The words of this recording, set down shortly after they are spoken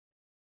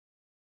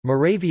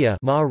Moravia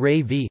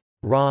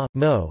Ra,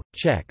 Mo,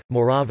 Czech,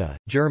 Morava,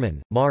 German,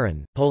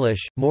 Marin,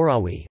 Polish,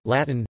 Morawi,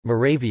 Latin,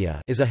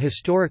 Moravia is a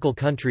historical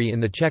country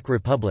in the Czech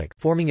Republic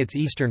forming its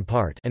eastern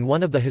part and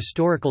one of the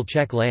historical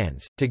Czech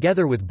lands,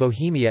 together with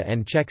Bohemia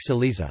and Czech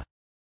Silesia.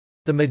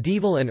 The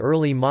medieval and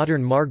early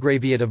modern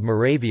Margraviate of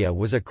Moravia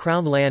was a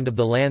crown land of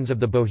the lands of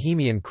the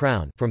Bohemian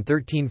Crown from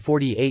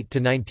 1348 to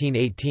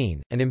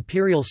 1918, an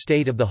imperial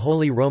state of the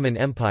Holy Roman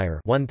Empire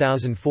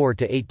 1004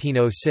 to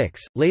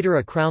 1806, later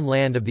a crown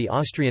land of the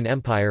Austrian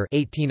Empire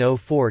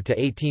 1804 to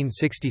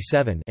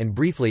 1867, and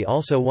briefly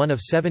also one of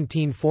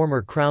 17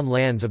 former crown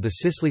lands of the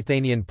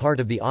Cisleithanian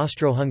part of the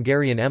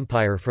Austro-Hungarian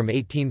Empire from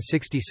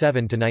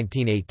 1867 to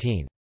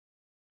 1918.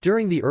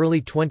 During the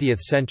early 20th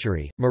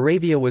century,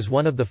 Moravia was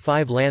one of the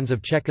 5 lands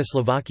of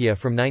Czechoslovakia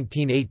from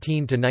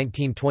 1918 to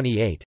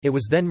 1928. It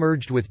was then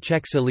merged with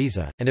Czech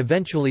Silesia, and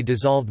eventually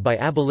dissolved by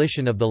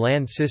abolition of the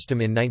land system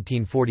in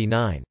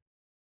 1949.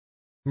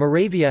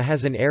 Moravia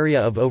has an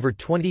area of over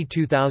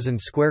 22,000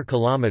 square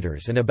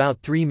kilometers and about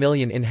 3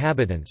 million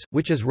inhabitants,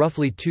 which is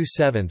roughly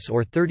 2/7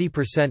 or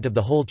 30% of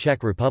the whole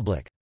Czech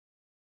Republic.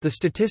 The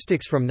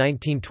statistics from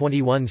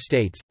 1921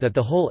 states, that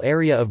the whole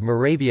area of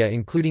Moravia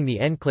including the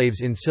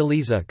enclaves in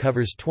Silesia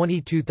covers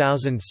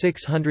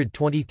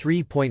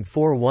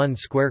 22,623.41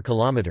 square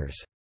kilometers.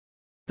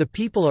 The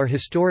people are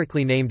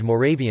historically named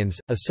Moravians,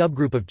 a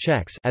subgroup of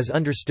Czechs as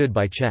understood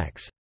by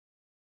Czechs.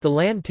 The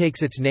land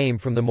takes its name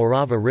from the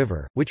Morava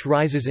River, which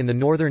rises in the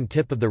northern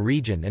tip of the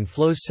region and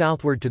flows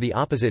southward to the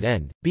opposite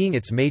end, being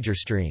its major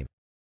stream.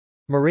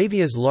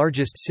 Moravia's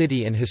largest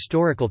city and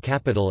historical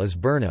capital is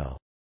Brno.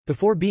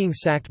 Before being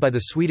sacked by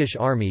the Swedish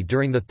army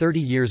during the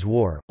 30 Years'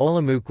 War,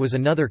 Olomouc was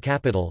another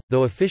capital,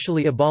 though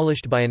officially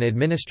abolished by an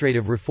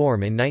administrative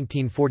reform in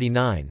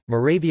 1949.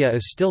 Moravia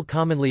is still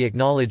commonly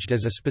acknowledged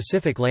as a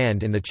specific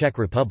land in the Czech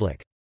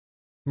Republic.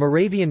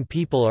 Moravian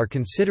people are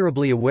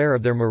considerably aware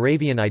of their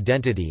Moravian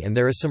identity and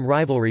there is some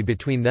rivalry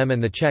between them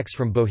and the Czechs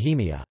from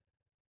Bohemia.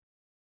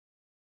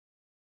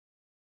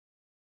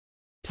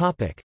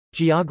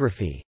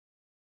 Geography.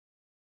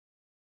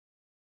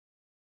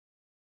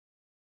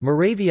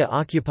 Moravia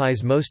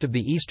occupies most of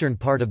the eastern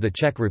part of the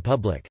Czech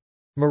Republic.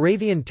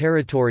 Moravian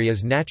territory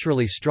is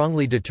naturally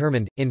strongly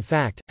determined, in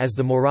fact, as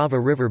the Morava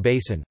River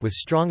basin, with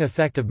strong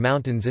effect of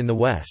mountains in the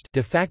west,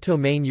 de facto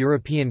main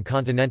European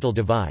continental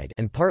divide,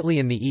 and partly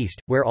in the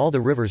east, where all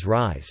the rivers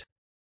rise.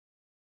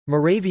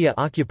 Moravia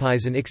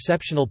occupies an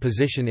exceptional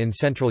position in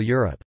Central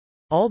Europe.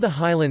 All the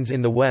highlands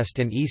in the west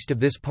and east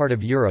of this part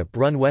of Europe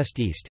run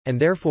west-east, and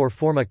therefore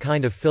form a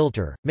kind of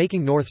filter,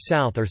 making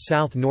north-south or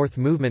south-north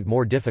movement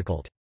more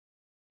difficult.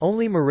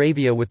 Only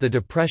Moravia with the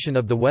depression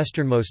of the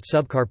westernmost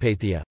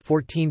Subcarpathia,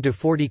 14 to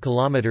 40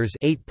 kilometers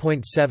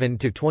 (8.7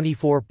 to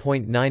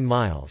 24.9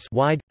 miles)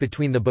 wide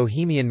between the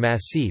Bohemian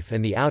Massif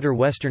and the outer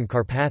western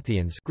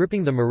Carpathians,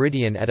 gripping the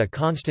meridian at a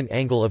constant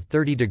angle of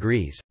 30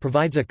 degrees,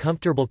 provides a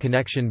comfortable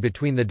connection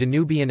between the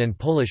Danubian and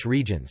Polish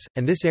regions,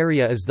 and this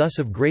area is thus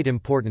of great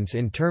importance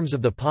in terms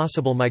of the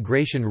possible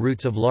migration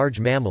routes of large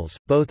mammals,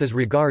 both as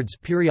regards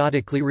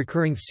periodically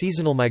recurring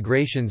seasonal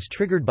migrations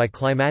triggered by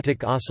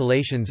climatic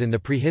oscillations in the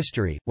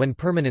prehistory, when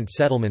permanent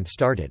settlement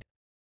started.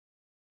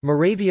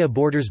 Moravia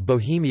borders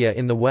Bohemia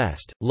in the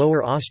west,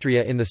 Lower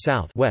Austria in the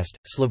south-west,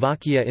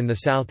 Slovakia in the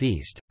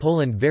southeast,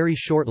 Poland very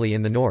shortly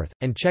in the north,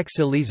 and Czech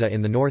Silesia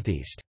in the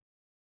northeast.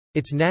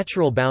 Its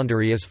natural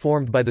boundary is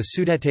formed by the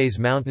Sudetes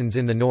Mountains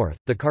in the north,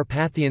 the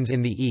Carpathians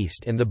in the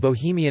east and the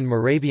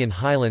Bohemian-Moravian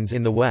highlands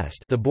in the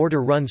west. The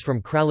border runs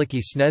from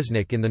Kraliki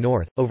Sneznik in the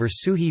north, over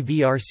Suhy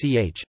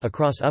Vrch,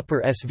 across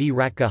Upper Sv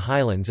Ratka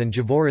highlands and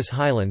Javoris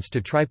highlands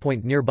to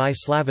Tripoint nearby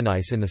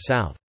Slavonice in the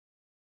south.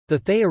 The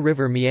Thea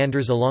River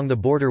meanders along the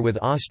border with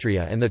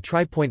Austria and the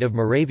Tripoint of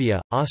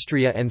Moravia,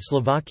 Austria and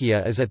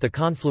Slovakia is at the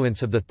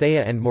confluence of the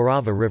Thea and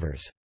Morava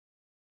rivers.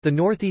 The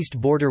northeast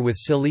border with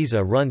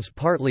Silesia runs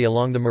partly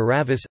along the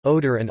Moravis,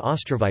 Oder and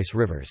Ostrovice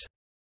rivers.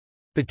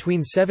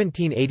 Between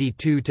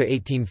 1782 to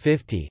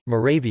 1850,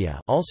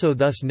 Moravia, also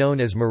thus known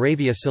as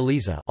Moravia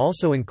Silesia,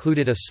 also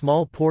included a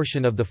small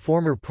portion of the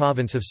former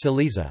province of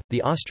Silesia,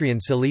 the Austrian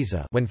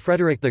Silesia, when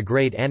Frederick the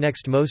Great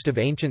annexed most of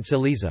ancient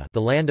Silesia,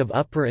 the land of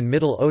Upper and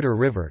Middle Oder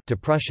River, to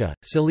Prussia.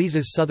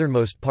 Silesia's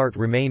southernmost part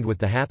remained with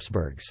the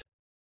Habsburgs.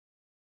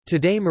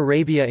 Today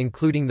Moravia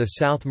including the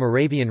South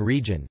Moravian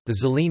region, the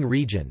Zlín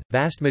region,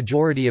 vast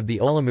majority of the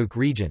Olomouc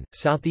region,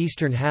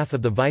 southeastern half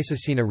of the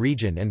Vysočina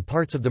region and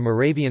parts of the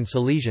Moravian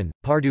Silesian,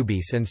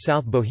 Pardubice and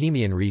South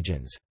Bohemian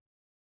regions.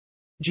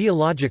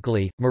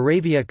 Geologically,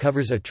 Moravia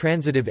covers a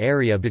transitive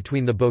area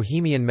between the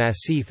Bohemian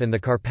Massif and the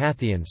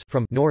Carpathians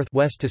from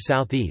north-west to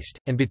southeast,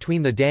 and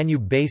between the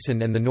Danube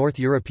Basin and the North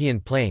European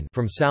Plain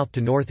from south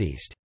to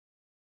northeast.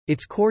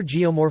 Its core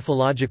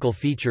geomorphological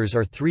features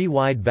are 3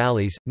 wide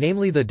valleys,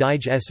 namely the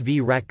Dij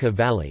Sv Ratka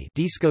Valley,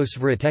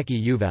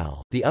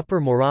 the Upper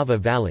Morava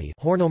Valley,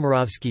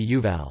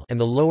 and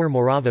the Lower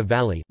Morava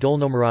Valley,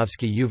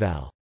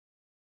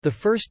 The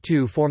first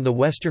two form the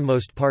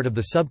westernmost part of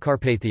the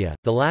Subcarpathia,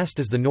 the last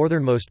is the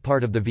northernmost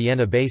part of the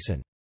Vienna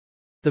Basin.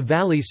 The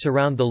valleys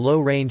surround the low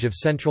range of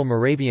central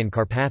Moravian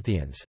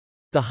Carpathians.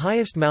 The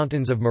highest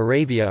mountains of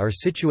Moravia are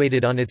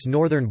situated on its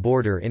northern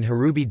border in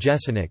Harubi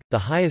Jesenik. The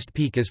highest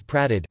peak is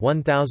Praded,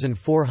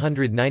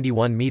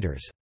 1,491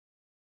 meters.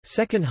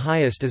 Second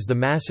highest is the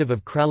massif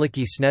of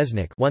Kraliki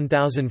Sneznik,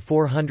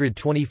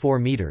 1,424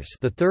 meters.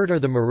 The third are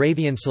the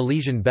Moravian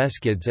Silesian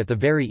Beskids at the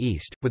very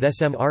east, with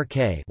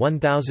Smrk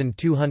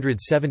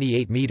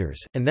 1,278 meters,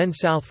 and then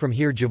south from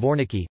here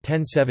Javorniki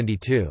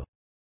 1072.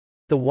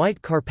 The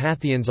White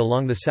Carpathians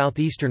along the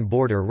southeastern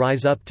border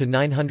rise up to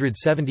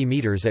 970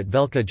 meters at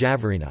Velika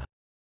Javorina.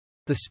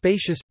 The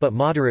spacious, but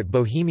moderate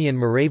Bohemian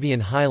Moravian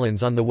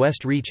highlands on the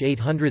west reach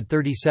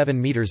 837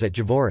 meters at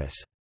Javoris.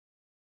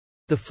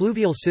 The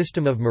fluvial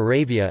system of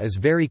Moravia is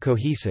very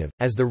cohesive,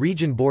 as the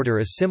region border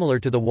is similar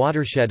to the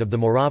watershed of the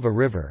Morava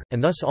River,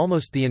 and thus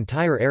almost the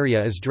entire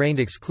area is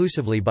drained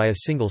exclusively by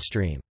a single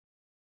stream.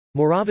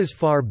 Morava's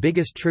far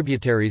biggest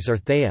tributaries are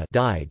Thea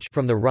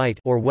from the right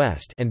or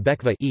west and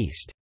Bekva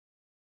east.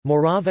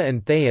 Morava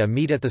and Thea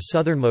meet at the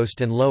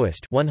southernmost and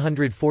lowest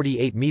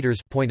 148 meters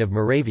point of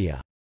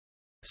Moravia.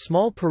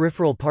 Small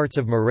peripheral parts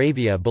of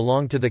Moravia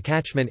belong to the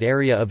catchment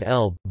area of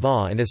Elbe,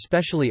 Va and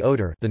especially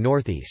Oder the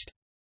northeast.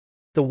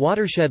 The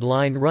watershed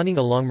line running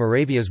along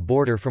Moravia's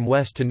border from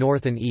west to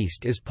north and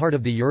east is part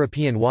of the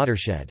European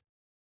watershed.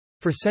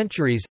 For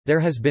centuries, there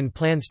has been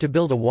plans to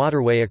build a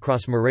waterway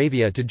across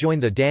Moravia to join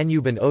the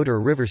Danube and Oder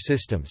river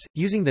systems,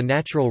 using the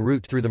natural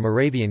route through the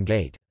Moravian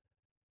Gate.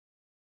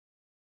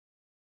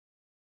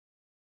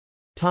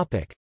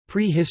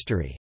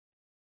 Prehistory.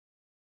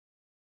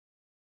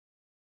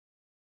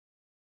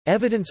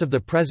 Evidence of the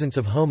presence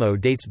of Homo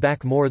dates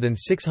back more than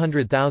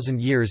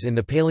 600,000 years in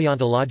the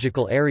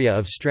paleontological area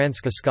of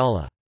Stranska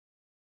Skala.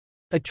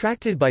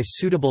 Attracted by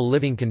suitable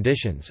living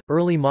conditions,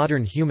 early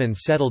modern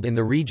humans settled in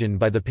the region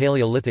by the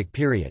Paleolithic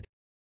period.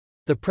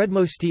 The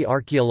Predmosti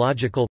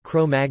archaeological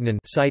Cro-Magnon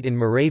site in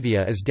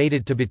Moravia is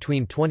dated to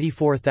between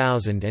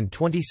 24,000 and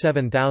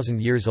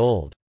 27,000 years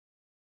old.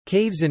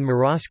 Caves in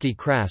Moravski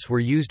Kras were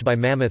used by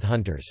mammoth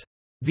hunters.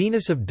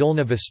 Venus of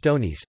Dolna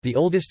Vistonis, the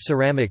oldest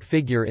ceramic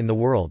figure in the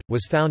world,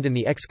 was found in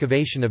the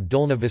excavation of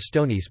Dolna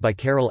Vistonis by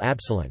Karol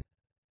Absalon.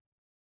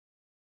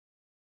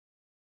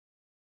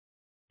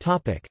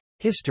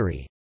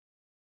 History.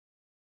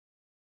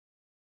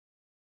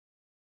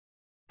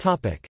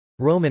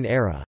 Roman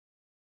era.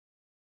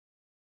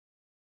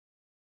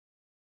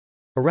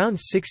 Around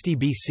 60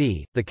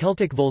 BC, the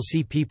Celtic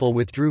Volsci people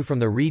withdrew from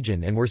the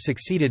region and were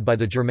succeeded by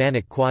the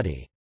Germanic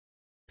Quadi.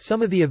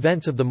 Some of the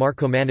events of the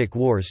Marcomannic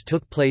Wars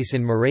took place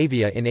in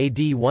Moravia in AD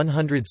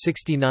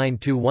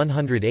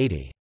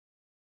 169–180.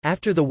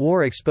 After the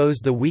war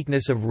exposed the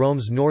weakness of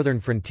Rome's northern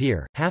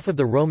frontier, half of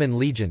the Roman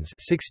legions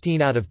 16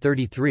 out of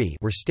 33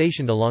 were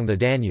stationed along the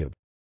Danube.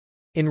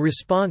 In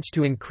response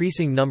to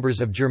increasing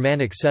numbers of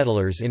Germanic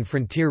settlers in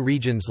frontier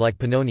regions like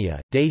Pannonia,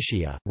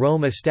 Dacia,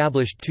 Rome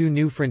established two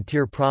new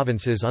frontier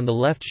provinces on the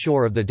left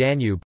shore of the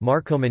Danube,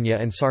 Marcomannia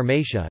and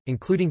Sarmatia,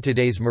 including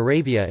today's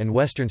Moravia and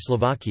western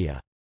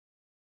Slovakia.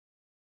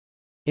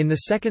 In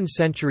the 2nd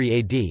century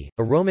AD,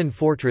 a Roman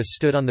fortress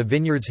stood on the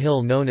vineyards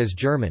hill known as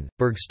German,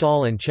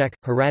 Bergstall and Czech,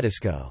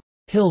 Hradisko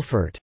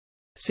Hillfort,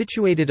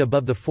 situated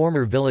above the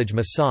former village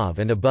Masov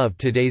and above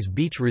today's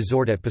beach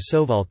resort at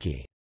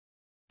Pasovalki.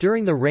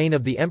 During the reign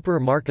of the Emperor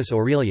Marcus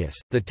Aurelius,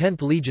 the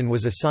 10th Legion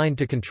was assigned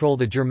to control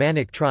the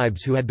Germanic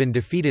tribes who had been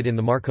defeated in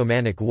the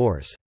Marcomannic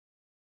Wars.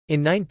 In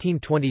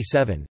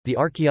 1927, the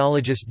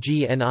archaeologist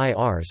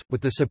GNIRs,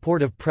 with the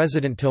support of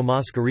President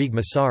Tomas Garrigue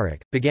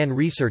Masaryk, began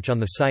research on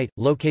the site,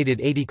 located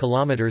 80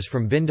 km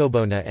from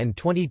Vindobona and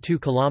 22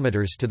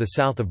 km to the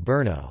south of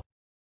Brno.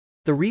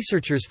 The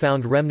researchers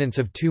found remnants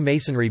of two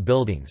masonry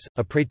buildings,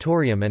 a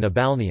praetorium and a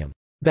balneum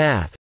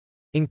bath,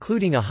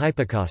 including a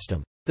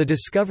hypocostum. The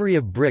discovery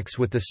of bricks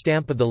with the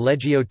stamp of the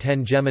Legio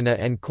X Gemina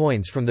and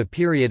coins from the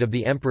period of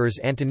the emperors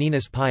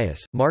Antoninus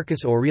Pius,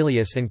 Marcus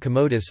Aurelius and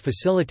Commodus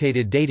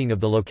facilitated dating of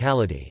the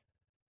locality.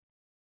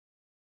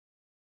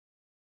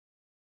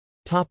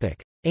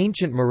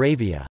 Ancient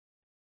Moravia.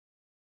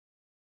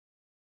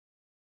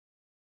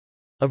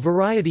 A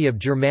variety of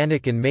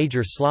Germanic and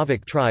major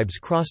Slavic tribes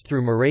crossed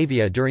through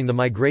Moravia during the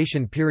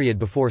migration period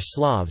before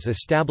Slavs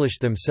established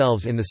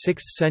themselves in the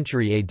 6th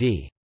century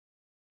AD.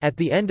 At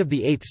the end of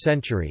the 8th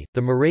century,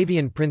 the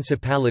Moravian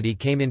Principality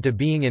came into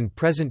being in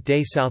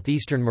present-day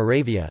southeastern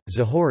Moravia,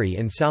 Zahori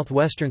in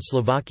southwestern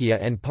Slovakia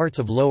and parts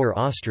of Lower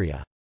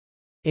Austria.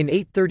 In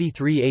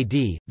 833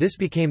 AD, this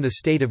became the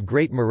state of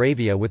Great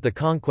Moravia with the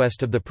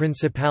conquest of the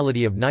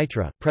Principality of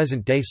Nitra,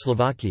 present-day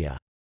Slovakia.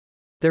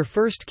 Their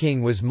first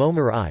king was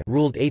Momir I,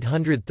 ruled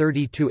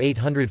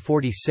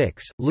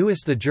 830–846.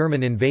 Louis the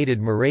German invaded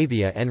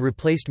Moravia and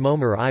replaced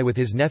Momir I with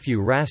his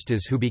nephew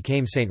Rastas, who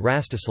became Saint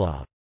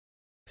Rastislav.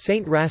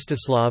 Saint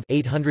Rastislav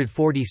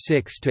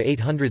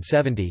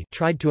 (846–870)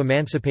 tried to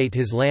emancipate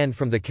his land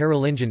from the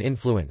Carolingian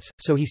influence,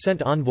 so he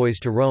sent envoys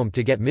to Rome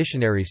to get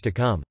missionaries to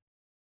come.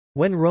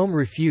 When Rome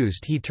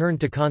refused, he turned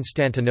to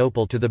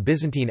Constantinople to the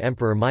Byzantine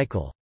Emperor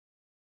Michael.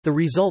 The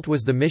result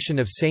was the mission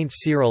of Saints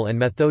Cyril and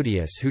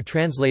Methodius, who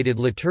translated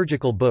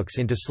liturgical books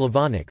into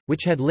Slavonic,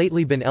 which had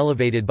lately been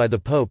elevated by the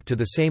Pope to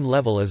the same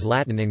level as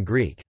Latin and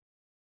Greek.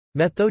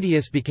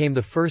 Methodius became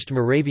the first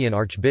Moravian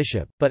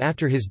archbishop, but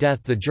after his death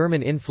the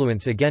German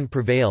influence again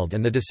prevailed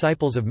and the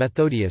disciples of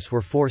Methodius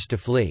were forced to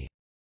flee.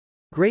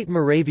 Great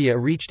Moravia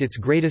reached its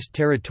greatest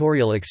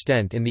territorial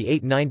extent in the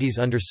 890s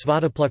under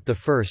Svatopluk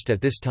I. At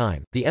this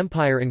time, the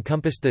empire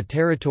encompassed the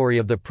territory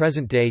of the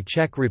present-day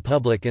Czech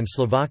Republic and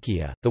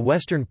Slovakia, the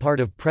western part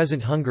of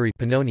present Hungary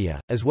Pannonia,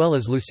 as well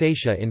as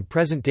Lusatia in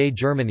present-day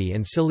Germany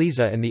and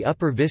Silesia and the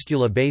upper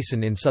Vistula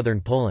basin in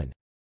southern Poland.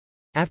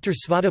 After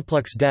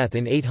Svatopluk's death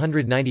in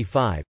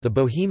 895, the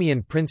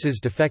Bohemian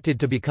princes defected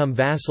to become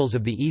vassals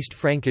of the East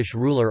Frankish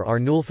ruler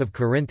Arnulf of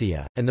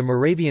Carinthia, and the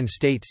Moravian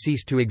state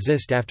ceased to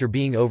exist after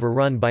being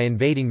overrun by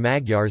invading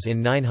Magyars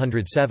in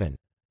 907.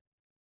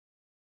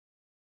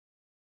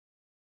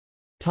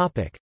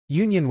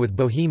 Union with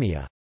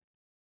Bohemia.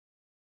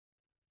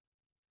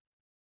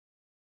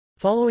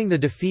 Following the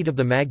defeat of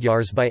the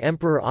Magyars by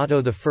Emperor Otto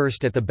I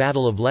at the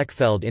Battle of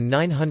Lechfeld in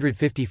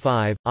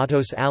 955,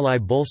 Otto's ally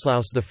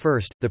Boleslaus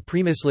I, the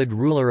Přemyslid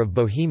ruler of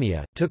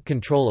Bohemia, took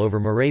control over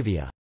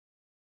Moravia.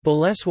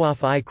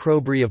 Bolesław I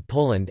Chrobry of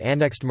Poland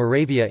annexed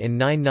Moravia in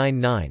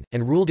 999,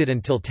 and ruled it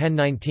until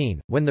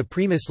 1019, when the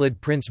Přemyslid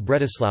prince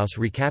Bretislaus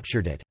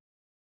recaptured it.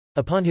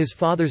 Upon his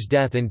father's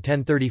death in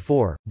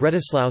 1034,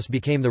 Bretislaus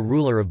became the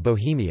ruler of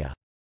Bohemia.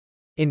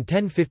 In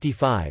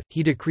 1055,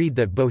 he decreed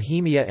that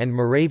Bohemia and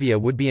Moravia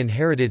would be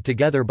inherited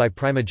together by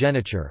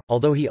primogeniture,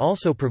 although he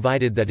also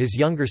provided that his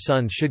younger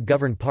sons should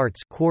govern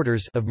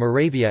quarters of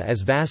Moravia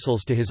as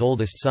vassals to his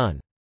oldest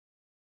son.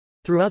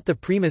 Throughout the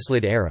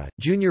Přemyslid era,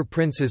 junior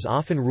princes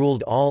often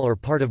ruled all or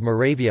part of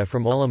Moravia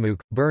from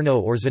Olomouc,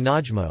 Brno or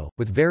Znojmo,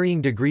 with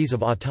varying degrees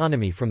of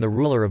autonomy from the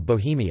ruler of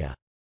Bohemia.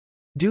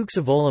 Dukes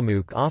of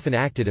Olomouc often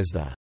acted as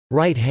the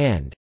right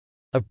hand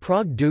of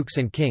Prague dukes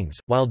and kings,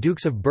 while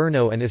dukes of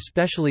Brno and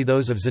especially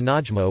those of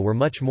Znojmo were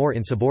much more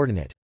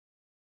insubordinate.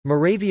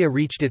 Moravia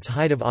reached its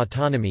height of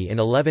autonomy in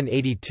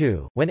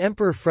 1182, when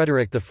Emperor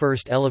Frederick I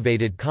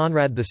elevated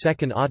Conrad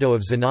II Otto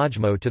of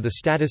Znojmo to the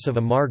status of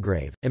a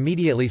margrave,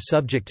 immediately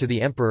subject to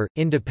the emperor,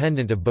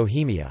 independent of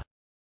Bohemia.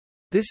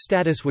 This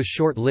status was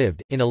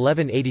short-lived. In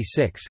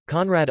 1186,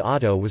 Conrad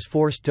Otto was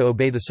forced to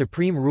obey the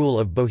supreme rule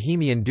of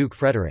Bohemian Duke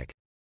Frederick.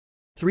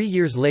 3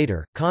 years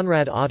later,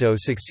 Conrad Otto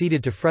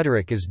succeeded to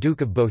Frederick as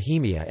Duke of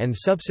Bohemia and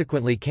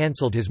subsequently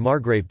cancelled his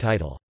margrave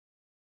title.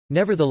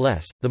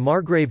 Nevertheless, the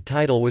margrave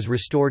title was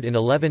restored in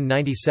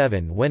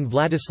 1197 when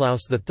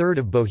Vladislaus III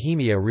of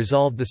Bohemia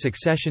resolved the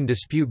succession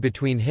dispute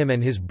between him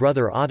and his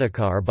brother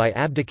Ottokar by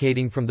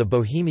abdicating from the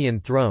Bohemian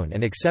throne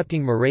and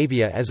accepting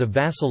Moravia as a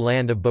vassal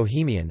land of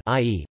Bohemian,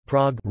 i.e.,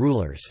 Prague,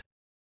 rulers.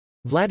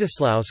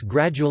 Vladislaus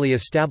gradually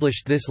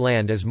established this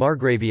land as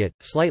Margraviate,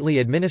 slightly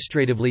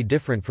administratively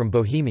different from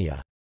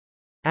Bohemia.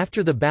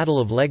 After the Battle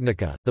of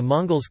Legnica, the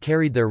Mongols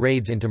carried their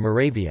raids into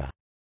Moravia.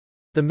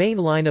 The main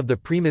line of the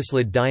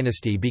Přemyslid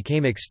dynasty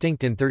became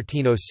extinct in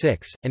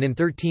 1306, and in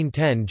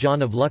 1310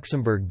 John of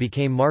Luxembourg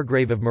became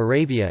Margrave of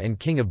Moravia and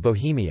King of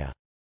Bohemia.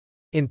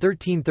 In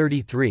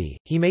 1333,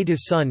 he made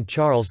his son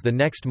Charles the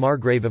next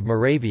Margrave of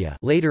Moravia.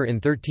 Later in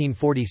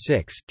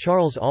 1346,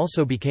 Charles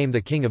also became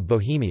the King of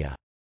Bohemia.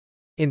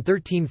 In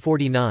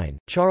 1349,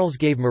 Charles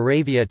gave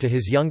Moravia to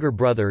his younger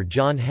brother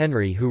John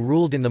Henry, who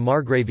ruled in the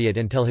Margraviate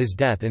until his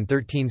death in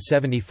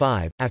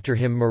 1375. After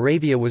him,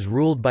 Moravia was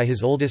ruled by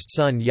his oldest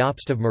son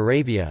Jobst of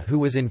Moravia, who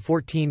was in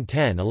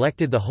 1410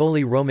 elected the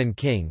Holy Roman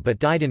King but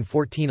died in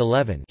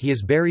 1411. He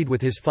is buried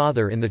with his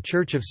father in the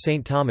Church of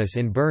St. Thomas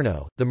in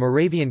Brno, the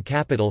Moravian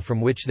capital from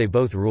which they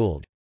both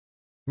ruled.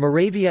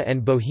 Moravia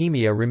and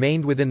Bohemia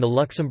remained within the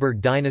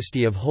Luxembourg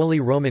dynasty of Holy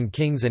Roman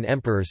kings and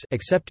emperors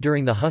except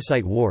during the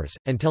Hussite Wars,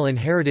 until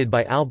inherited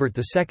by Albert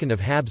II of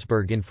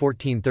Habsburg in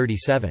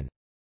 1437.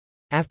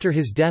 After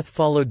his death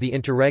followed the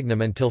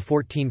interregnum until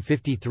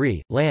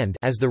 1453. Land,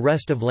 as the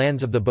rest of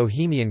lands of the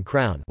Bohemian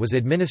crown, was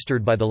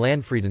administered by the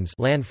Landfriedens.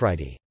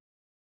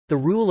 The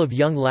rule of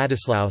young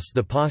Ladislaus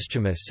the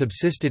Posthumous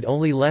subsisted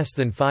only less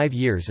than 5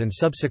 years, and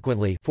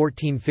subsequently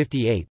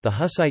 1458 the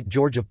Hussite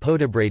George of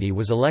Poděbrady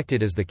was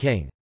elected as the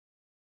king.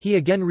 He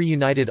again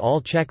reunited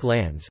all Czech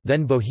lands,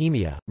 then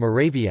Bohemia,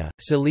 Moravia,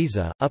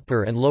 Silesia,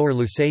 Upper and Lower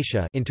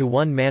Lusatia, into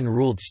one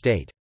man-ruled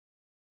state.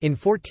 In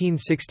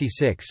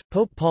 1466,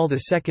 Pope Paul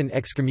II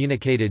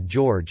excommunicated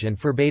George and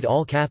forbade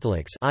all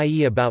Catholics,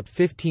 i.e. about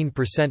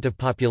 15% of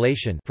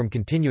population, from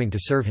continuing to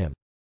serve him.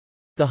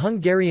 The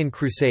Hungarian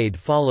Crusade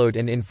followed,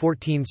 and in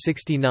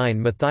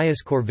 1469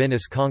 Matthias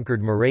Corvinus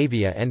conquered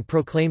Moravia and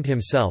proclaimed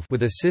himself,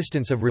 with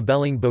assistance of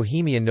rebelling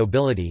Bohemian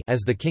nobility,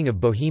 as the King of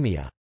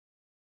Bohemia.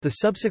 The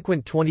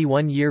subsequent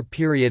 21-year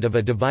period of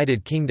a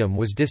divided kingdom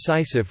was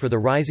decisive for the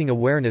rising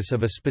awareness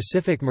of a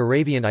specific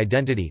Moravian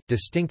identity,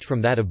 distinct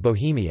from that of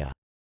Bohemia.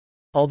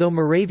 Although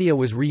Moravia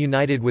was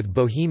reunited with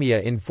Bohemia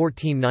in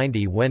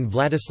 1490 when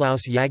Vladislaus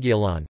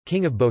Jagiellon,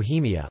 King of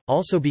Bohemia,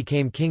 also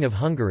became King of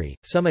Hungary,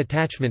 some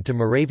attachment to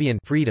Moravian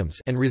freedoms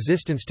and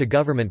resistance to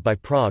government by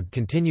Prague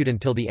continued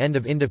until the end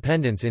of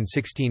independence in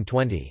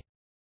 1620.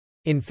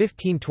 In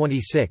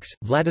 1526,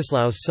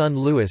 Vladislaus' son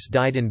Louis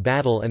died in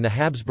battle and the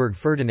Habsburg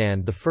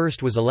Ferdinand I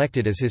was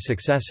elected as his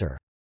successor.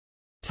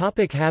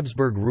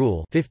 Habsburg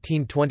rule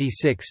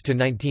 1526 to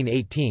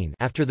 1918.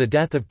 After the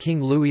death of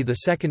King Louis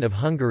II of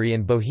Hungary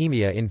and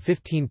Bohemia in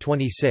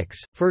 1526,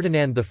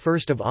 Ferdinand I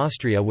of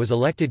Austria was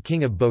elected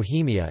King of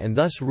Bohemia and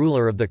thus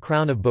ruler of the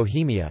Crown of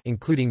Bohemia,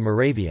 including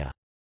Moravia.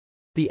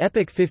 The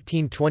epoch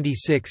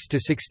 1526 to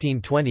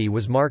 1620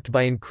 was marked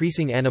by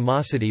increasing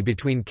animosity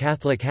between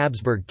Catholic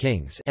Habsburg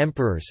kings,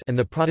 emperors, and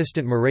the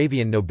Protestant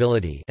Moravian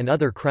nobility and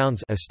other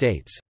crowns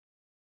estates.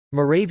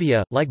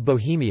 Moravia, like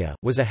Bohemia,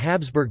 was a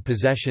Habsburg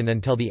possession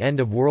until the end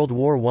of World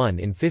War I.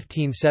 In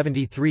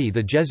 1573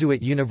 the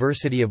Jesuit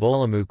University of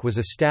Olomouc was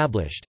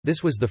established.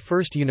 This was the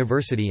first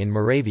university in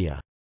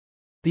Moravia.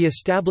 The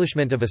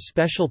establishment of a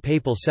special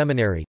papal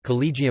seminary,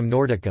 Collegium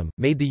Nordicum,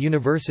 made the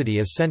university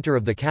a center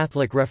of the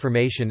Catholic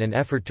Reformation and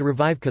effort to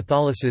revive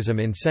Catholicism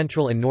in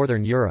Central and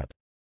Northern Europe.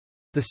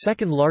 The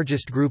second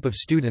largest group of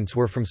students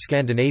were from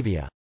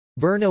Scandinavia.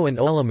 Brno and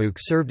Olomouc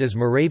served as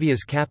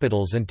Moravia's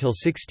capitals until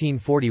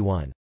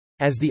 1641.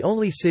 As the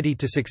only city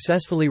to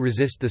successfully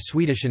resist the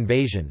Swedish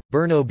invasion,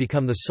 Brno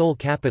became the sole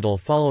capital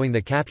following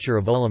the capture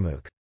of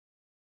Olomouc.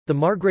 The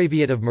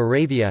Margraviate of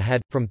Moravia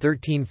had, from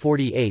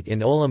 1348 in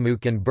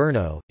Olomouc and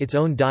Brno, its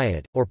own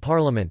diet, or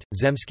parliament,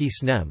 Zemski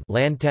Snem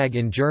Landtag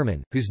in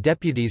German, whose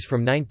deputies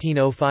from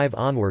 1905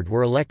 onward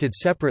were elected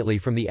separately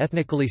from the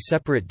ethnically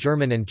separate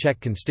German and Czech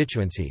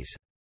constituencies.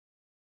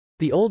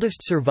 The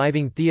oldest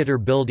surviving theatre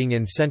building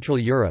in Central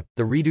Europe,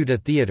 the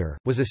Reduta Theatre,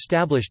 was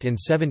established in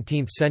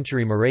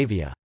 17th-century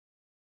Moravia.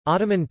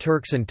 Ottoman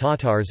Turks and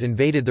Tatars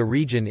invaded the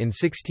region in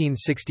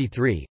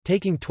 1663,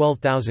 taking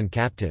 12,000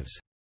 captives.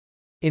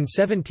 In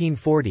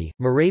 1740,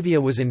 Moravia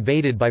was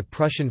invaded by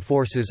Prussian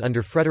forces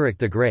under Frederick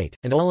the Great,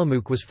 and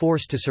Olomouc was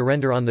forced to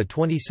surrender on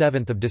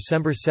 27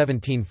 December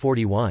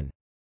 1741.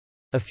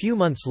 A few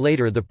months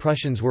later the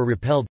Prussians were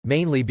repelled,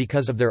 mainly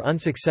because of their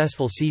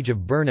unsuccessful siege of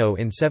Brno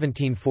in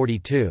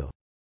 1742.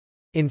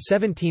 In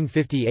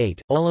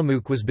 1758,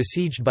 Olomouc was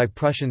besieged by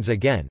Prussians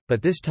again,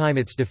 but this time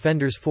its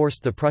defenders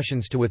forced the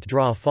Prussians to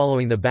withdraw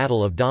following the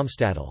Battle of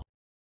Domstadel.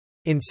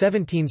 In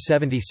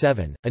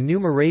 1777, a new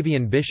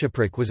Moravian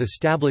bishopric was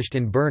established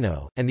in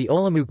Brno, and the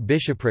Olomouc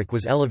bishopric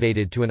was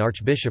elevated to an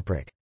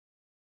archbishopric.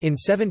 In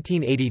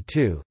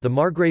 1782, the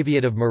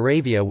Margraviate of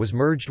Moravia was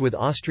merged with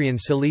Austrian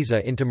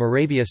Silesia into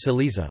Moravia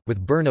Silesia,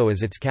 with Brno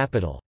as its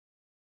capital.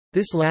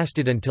 This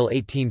lasted until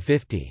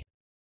 1850.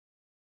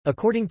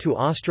 According to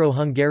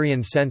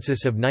Austro-Hungarian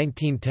census of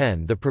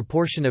 1910, the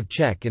proportion of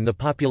Czech in the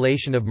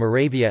population of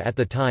Moravia at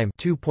the time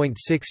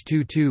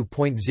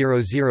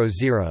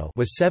 2.622.000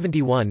 was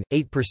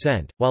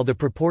 71.8%, while the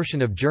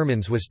proportion of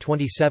Germans was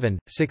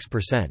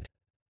 27.6%.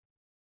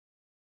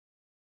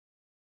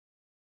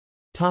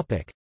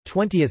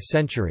 20th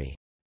century.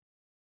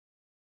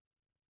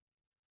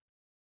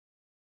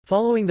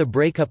 Following the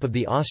breakup of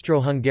the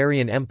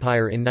Austro-Hungarian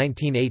Empire in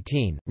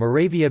 1918,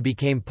 Moravia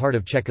became part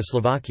of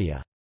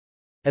Czechoslovakia.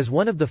 As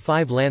one of the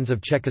 5 lands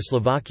of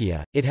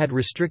Czechoslovakia, it had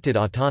restricted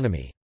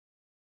autonomy.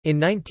 In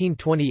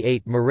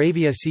 1928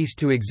 Moravia ceased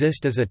to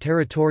exist as a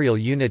territorial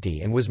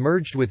unity and was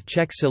merged with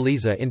Czech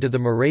Silesia into the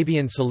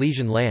Moravian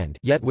Silesian land,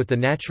 yet with the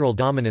natural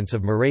dominance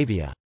of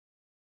Moravia.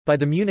 By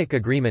the Munich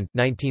Agreement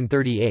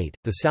 1938,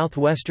 the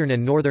southwestern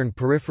and northern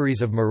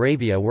peripheries of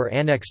Moravia were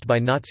annexed by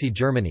Nazi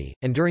Germany,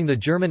 and during the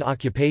German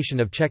occupation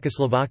of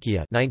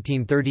Czechoslovakia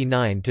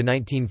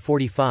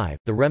 1939–1945,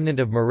 the remnant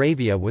of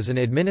Moravia was an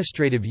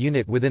administrative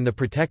unit within the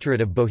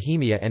Protectorate of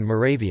Bohemia and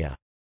Moravia.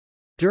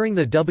 During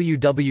the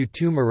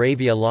WW II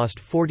Moravia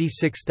lost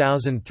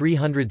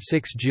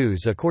 46,306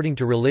 Jews according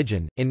to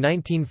religion. In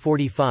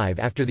 1945,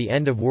 after the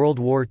end of World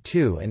War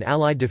II and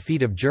Allied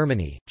defeat of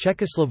Germany,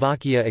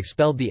 Czechoslovakia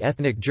expelled the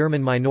ethnic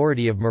German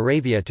minority of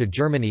Moravia to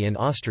Germany and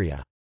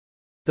Austria.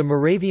 The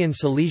Moravian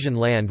Silesian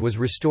land was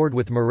restored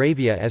with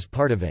Moravia as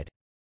part of it.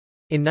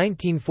 In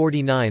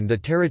 1949 the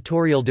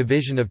territorial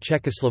division of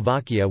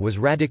Czechoslovakia was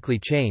radically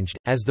changed,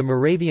 as the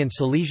Moravian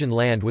Silesian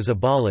land was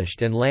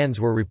abolished and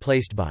lands were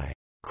replaced by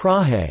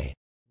Kraje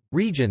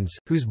regions,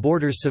 whose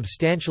borders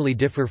substantially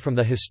differ from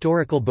the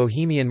historical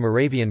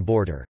Bohemian-Moravian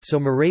border, so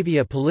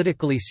Moravia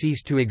politically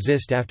ceased to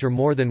exist after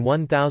more than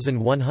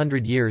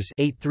 1,100 years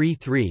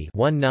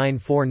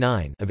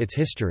of its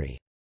history.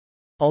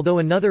 Although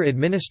another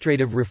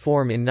administrative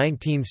reform in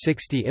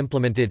 1960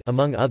 implemented,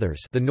 among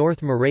others, the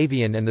North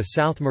Moravian and the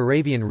South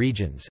Moravian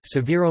regions,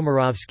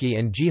 Severomoravsky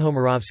and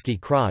Jihomoravsky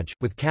Kraj,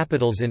 with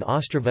capitals in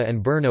Ostrava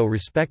and Brno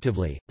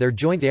respectively, their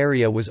joint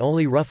area was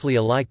only roughly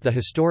alike the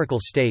historical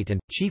state and,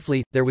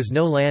 chiefly, there was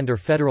no land or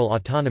federal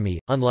autonomy,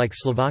 unlike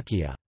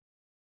Slovakia.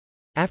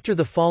 After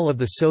the fall of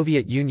the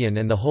Soviet Union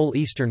and the whole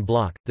Eastern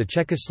Bloc, the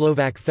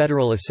Czechoslovak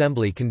Federal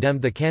Assembly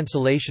condemned the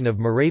cancellation of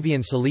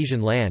Moravian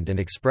Silesian land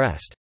and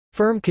expressed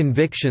firm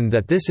conviction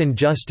that this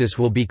injustice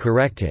will be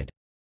corrected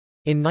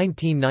in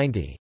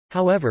 1990.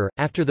 However,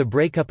 after the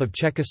breakup of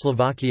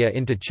Czechoslovakia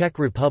into Czech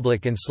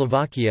Republic and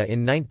Slovakia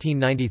in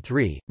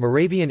 1993,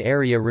 Moravian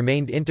area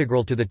remained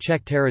integral to the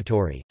Czech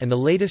territory, and the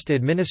latest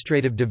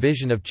administrative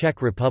division of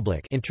Czech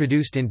Republic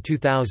introduced in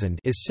 2000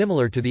 is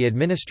similar to the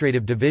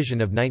administrative division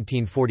of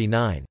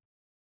 1949.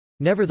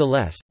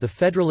 Nevertheless, the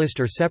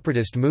federalist or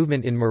separatist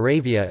movement in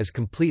Moravia is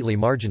completely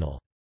marginal.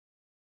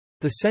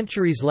 The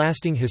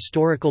centuries-lasting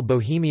historical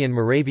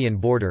Bohemian-Moravian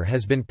border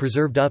has been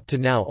preserved up to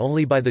now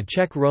only by the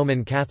Czech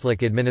Roman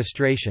Catholic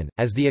administration,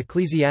 as the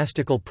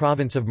ecclesiastical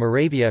province of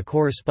Moravia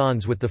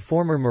corresponds with the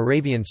former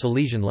Moravian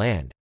Silesian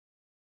land.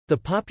 The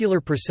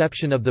popular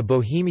perception of the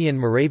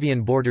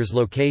Bohemian-Moravian border's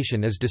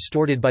location is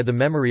distorted by the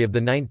memory of the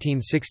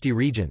 1960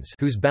 regions,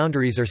 whose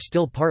boundaries are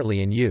still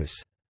partly in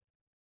use.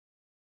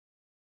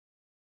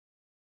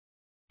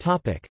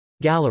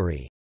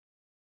 Gallery.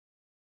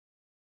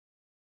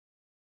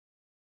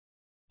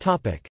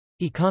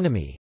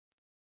 Economy.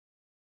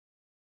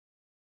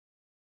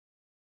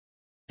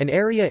 An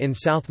area in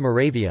South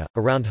Moravia,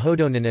 around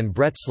Hodonín and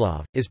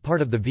Břeclav, is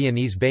part of the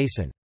Viennese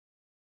Basin.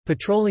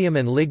 Petroleum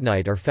and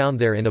lignite are found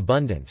there in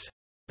abundance.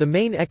 The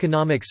main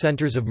economic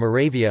centers of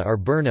Moravia are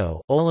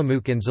Brno,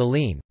 Olomouc and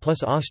Zlín,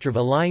 plus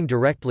Ostrava lying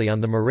directly on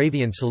the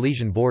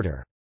Moravian-Silesian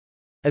border.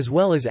 As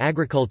well as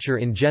agriculture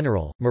in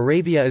general,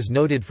 Moravia is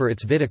noted for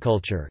its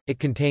viticulture. It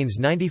contains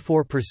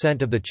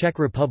 94% of the Czech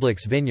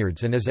Republic's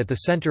vineyards and is at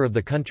the center of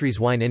the country's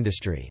wine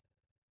industry.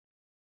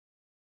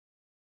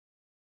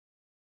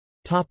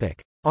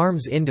 Topic: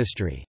 Arms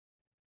industry.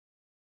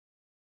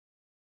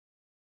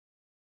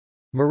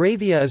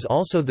 Moravia is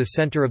also the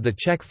center of the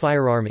Czech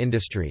firearm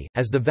industry,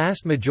 as the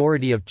vast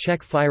majority of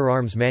Czech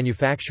firearms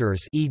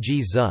manufacturers,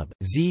 e.g. Zub,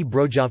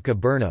 Zbrojovka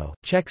Brno,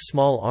 Czech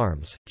Small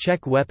Arms,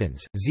 Czech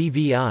Weapons,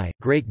 XVI,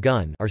 Great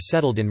Gun, are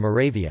settled in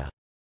Moravia.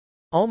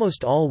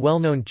 Almost all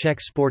well-known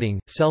Czech sporting,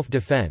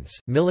 self-defense,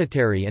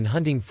 military and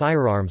hunting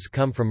firearms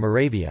come from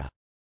Moravia.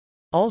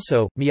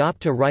 Also,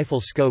 Miopta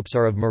rifle scopes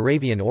are of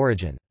Moravian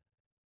origin.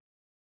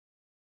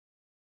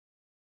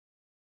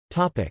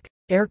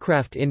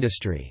 Aircraft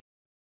industry.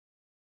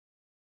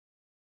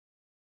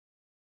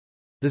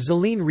 The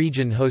Zlín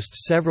region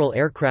hosts several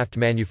aircraft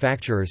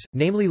manufacturers,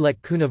 namely Let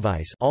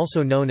Kunovice,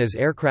 also known as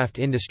Aircraft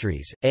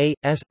Industries,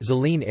 A.S.,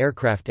 Zlín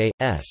Aircraft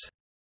A.S.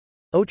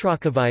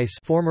 Otrokovice,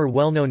 former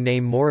well-known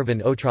name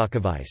Moravan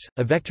Otrokovice,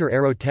 a Vector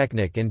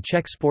Aerotechnik, and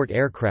Czech Sport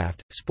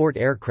Aircraft. Sport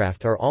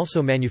aircraft are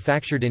also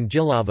manufactured in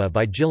Jihlava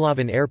by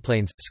Jihlavan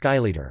Airplanes,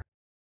 Skyleader.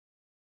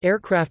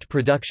 Aircraft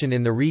production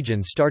in the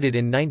region started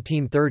in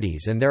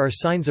 1930s and there are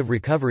signs of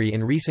recovery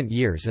in recent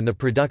years and the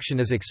production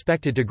is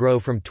expected to grow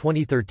from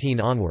 2013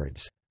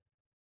 onwards.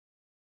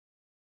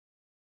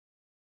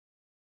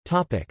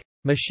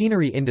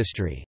 Machinery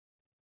industry.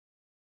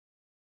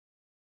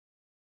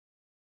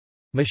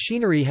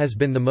 Machinery has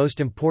been the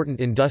most important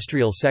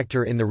industrial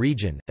sector in the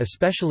region,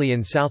 especially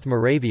in South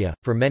Moravia,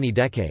 for many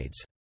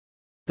decades.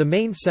 The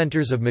main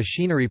centers of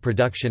machinery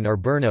production are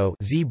Brno,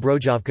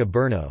 Zbrojovka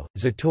Brno,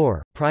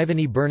 Zator,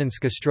 Privany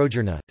Brněnská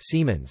strojírna,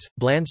 Siemens,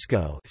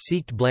 Blansko,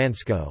 Siecht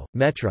Blansko,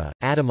 Metra,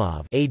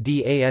 Adamov,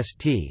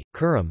 ADAST,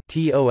 Kurum,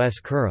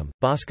 TOS Kurum,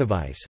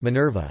 Boskovice,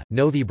 Minerva,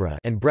 Novibra,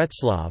 and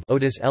Břeclav,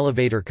 Otis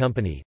Elevator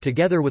Company,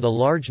 together with a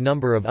large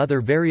number of other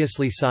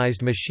variously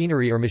sized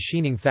machinery or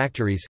machining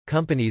factories,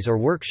 companies or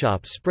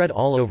workshops spread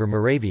all over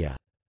Moravia.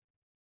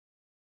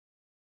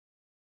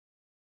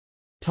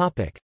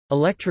 Topic: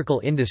 Electrical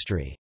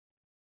industry.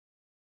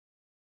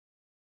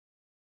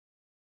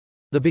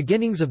 The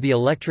beginnings of the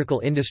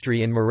electrical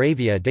industry in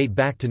Moravia date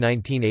back to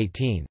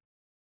 1918.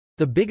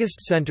 The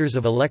biggest centers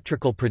of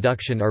electrical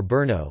production are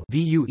Brno,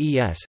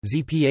 VUES,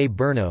 ZPA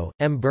Brno,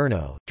 M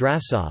Brno,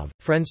 Drasov,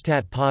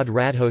 Frenstadt pod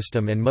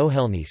Radhostom and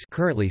Mohelnice,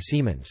 currently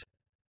Siemens.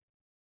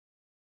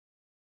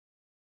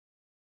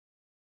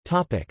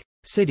 Topic: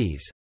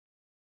 Cities.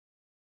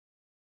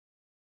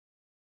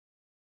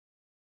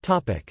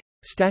 Topic: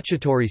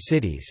 Statutory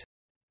cities.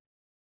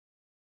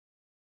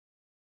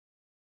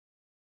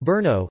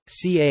 Brno,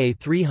 ca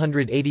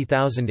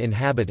 380,000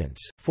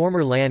 inhabitants,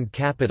 former land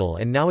capital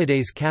and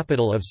nowadays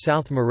capital of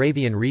South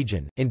Moravian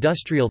region,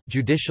 industrial,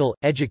 judicial,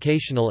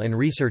 educational and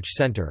research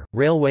center,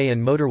 railway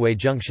and motorway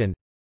junction.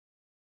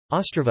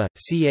 Ostrava,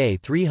 ca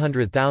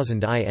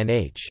 300,000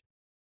 INH.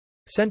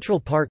 Central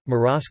part,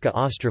 Moravská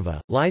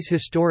Ostrava, lies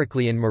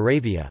historically in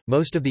Moravia,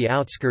 most of the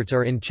outskirts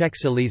are in Czech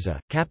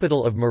Silesia,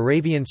 capital of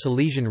Moravian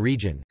Silesian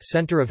region,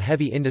 center of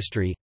heavy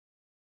industry.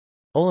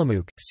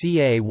 Olomouc,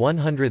 ca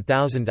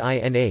 100,000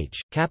 INH,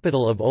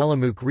 capital of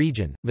Olomouc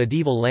region,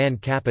 medieval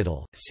land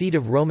capital, seat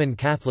of Roman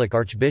Catholic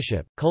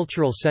Archbishop,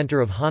 cultural center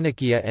of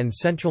Hanukkia and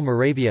Central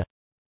Moravia.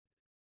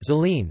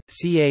 Zlín,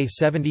 ca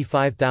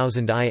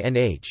 75,000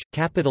 INH,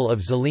 capital of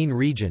Zlín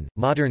region,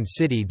 modern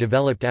city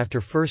developed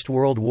after First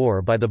World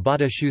War by the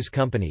Bata Shoes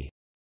Company.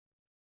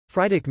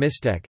 Frýdek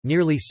Místek,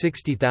 nearly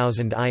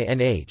 60,000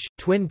 INH,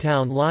 twin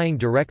town lying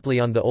directly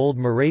on the old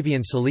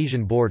Moravian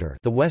Silesian border.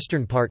 The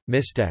western part,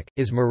 Místek,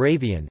 is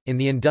Moravian, in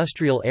the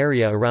industrial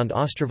area around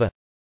Ostrava.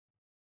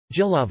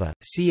 Jihlava,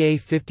 ca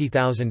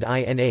 50,000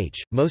 INH,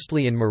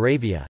 mostly in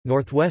Moravia,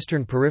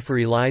 northwestern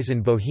periphery lies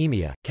in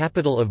Bohemia,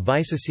 capital of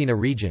Vysočina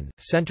region,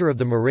 center of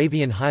the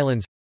Moravian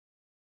highlands.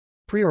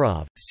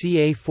 Přerov,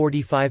 ca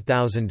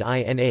 45,000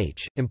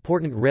 INH,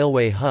 important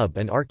railway hub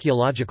and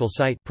archaeological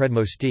site.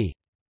 Predmostí.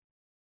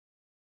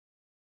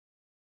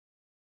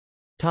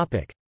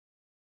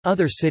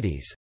 Other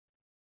cities.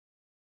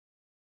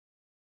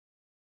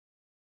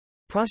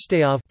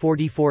 Prostayov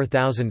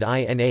 44,000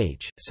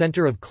 INH,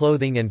 center of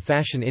clothing and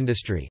fashion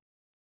industry.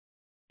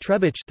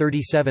 Trebich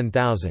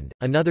 37,000,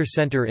 another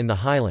center in the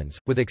highlands,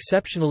 with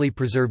exceptionally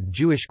preserved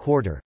Jewish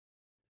quarter.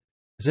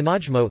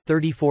 Znojmo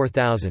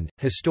 34,000,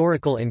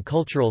 historical and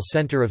cultural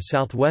center of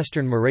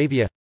southwestern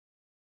Moravia.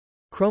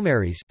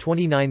 Kromeries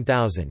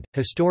 29,000,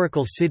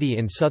 historical city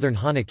in southern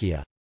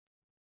Hanukkah.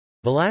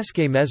 Velasque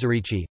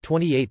Mezerici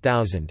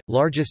 28,000,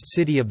 largest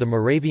city of the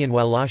Moravian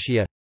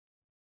Wallachia.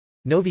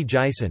 Novi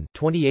Jisan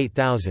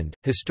 28,000,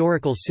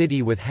 historical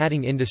city with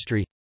hatting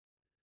industry.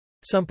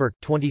 Sumperk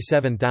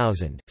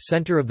 27,000,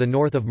 center of the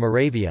north of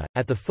Moravia,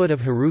 at the foot of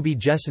Harubi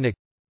Jesenik.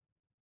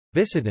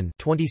 Visitin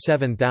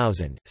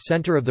 27,000,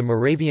 center of the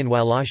Moravian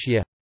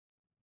Wallachia.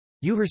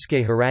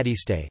 Uherske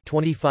Hradište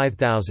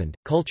 25,000,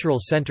 cultural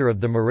center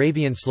of the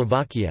Moravian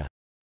Slovakia.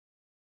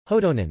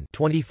 Hodonin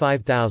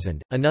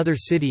 25,000, another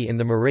city in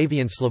the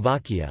Moravian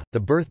Slovakia, the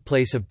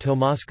birthplace of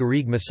Tomas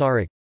Garrigue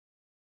Masaryk.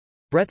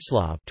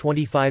 Bretslav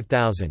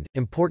 25,000,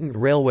 important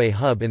railway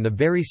hub in the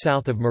very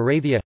south of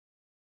Moravia.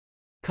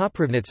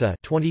 Koprivnica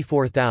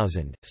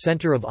 24,000,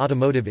 center of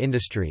automotive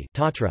industry,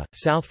 Tatra,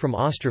 south from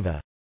Ostrava.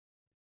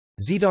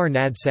 Zidar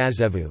nad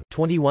Sazevu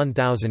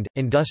 21,000,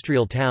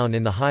 industrial town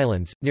in the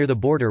highlands, near the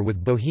border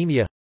with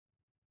Bohemia.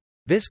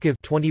 Viskov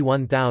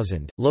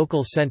 21,000,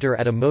 local center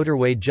at a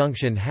motorway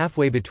junction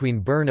halfway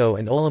between Brno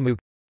and Olomouc.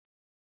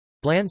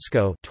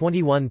 Blansko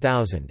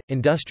 21,000,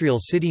 industrial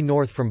city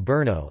north from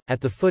Brno,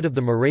 at the foot of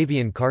the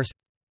Moravian Karst.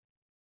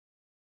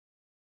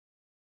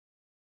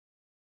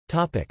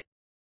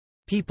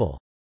 People.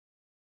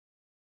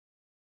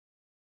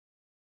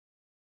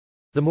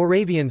 The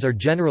Moravians are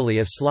generally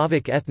a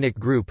Slavic ethnic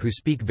group who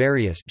speak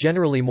various,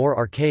 generally more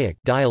archaic,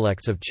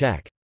 dialects of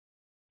Czech.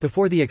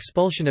 Before the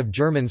expulsion of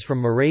Germans from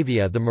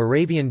Moravia, the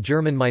Moravian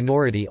German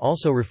minority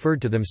also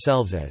referred to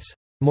themselves as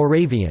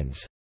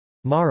Moravians.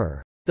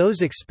 Marer.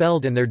 Those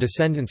expelled and their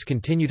descendants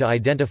continue to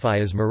identify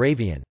as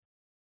Moravian.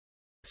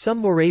 Some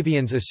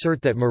Moravians assert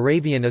that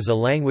Moravian is a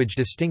language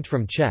distinct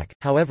from Czech,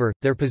 however,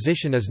 their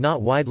position is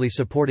not widely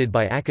supported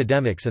by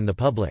academics and the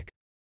public.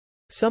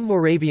 Some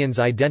Moravians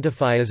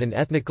identify as an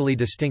ethnically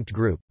distinct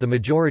group, the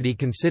majority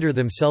consider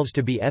themselves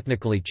to be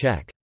ethnically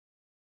Czech.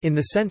 In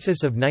the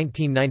census of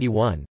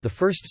 1991, the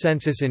first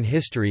census in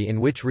history in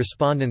which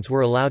respondents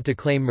were allowed to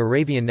claim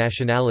Moravian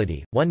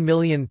nationality,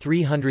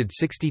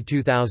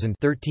 1,362,000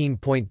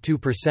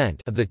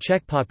 (13.2%) of the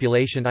Czech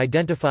population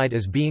identified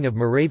as being of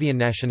Moravian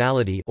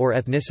nationality or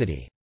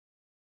ethnicity.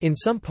 In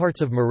some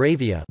parts of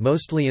Moravia,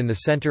 mostly in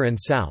the center and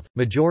south,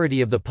 majority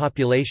of the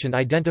population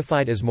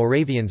identified as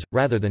Moravians,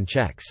 rather than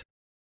Czechs.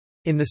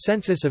 In the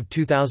census of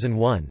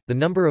 2001, the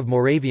number of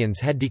Moravians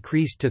had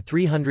decreased to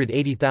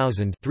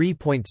 380,000,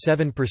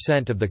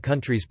 3.7% of the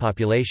country's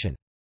population.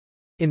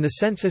 In the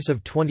census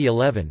of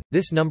 2011,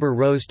 this number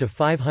rose to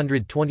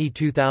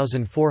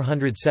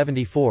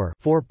 522,474,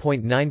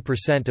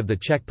 4.9% of the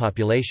Czech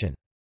population.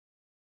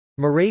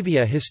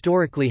 Moravia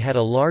historically had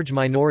a large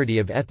minority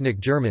of ethnic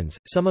Germans,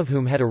 some of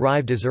whom had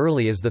arrived as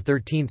early as the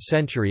 13th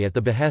century at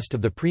the behest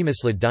of the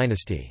Přemyslid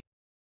dynasty.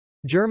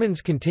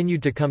 Germans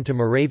continued to come to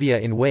Moravia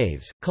in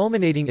waves,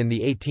 culminating in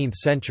the 18th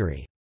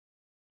century.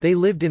 They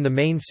lived in the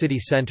main city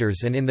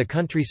centers and in the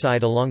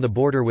countryside along the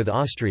border with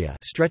Austria,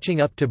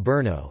 stretching up to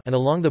Brno, and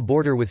along the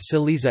border with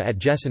Silesia at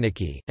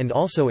Jeseniki, and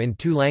also in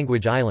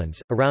two-language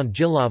islands, around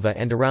Jihlava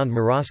and around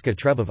Moravská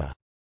Třebová.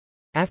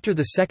 After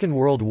the Second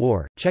World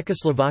War,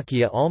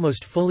 Czechoslovakia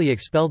almost fully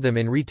expelled them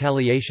in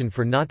retaliation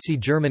for Nazi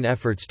German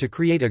efforts to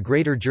create a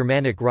Greater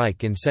Germanic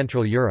Reich in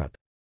Central Europe.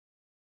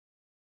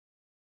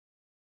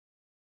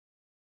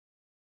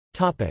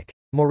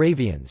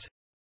 Moravians.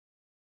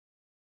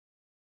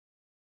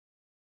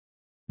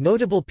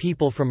 Notable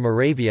people from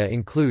Moravia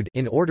include,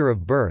 in order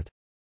of birth,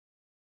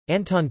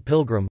 Anton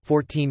Pilgrim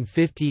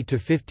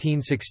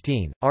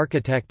 (1450–1516),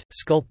 architect,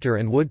 sculptor,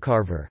 and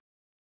woodcarver.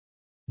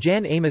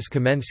 Jan Amos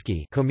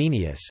Kamensky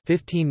 (Comenius)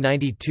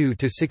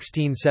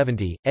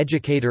 (1592–1670),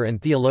 educator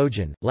and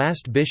theologian,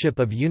 last bishop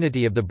of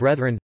Unity of the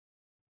Brethren.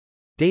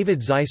 David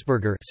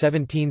Zeisberger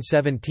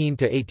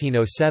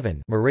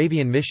 (1717–1807),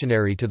 Moravian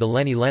missionary to the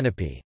Lenni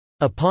Lenape,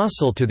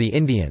 apostle to the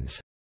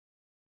Indians.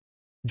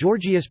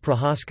 Georgius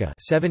Prohaska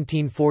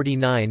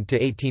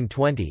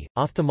 (1749–1820),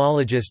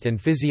 ophthalmologist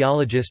and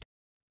physiologist.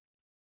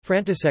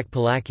 František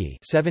Palacký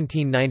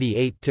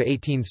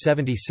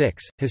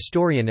 (1798–1876),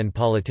 historian and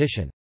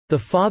politician, the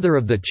father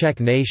of the Czech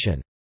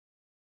nation.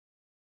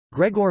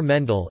 Gregor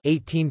Mendel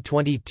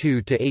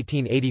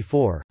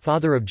 (1822–1884),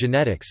 father of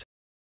genetics.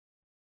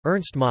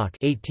 Ernst Mach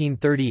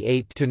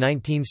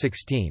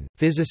 (1838–1916),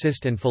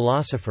 physicist and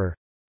philosopher.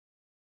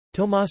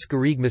 Tomas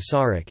Garrigue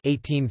Masaryk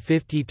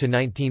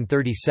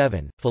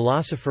 (1850–1937),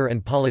 philosopher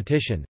and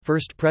politician,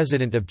 first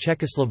president of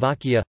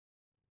Czechoslovakia.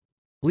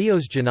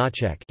 Leos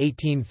Janáček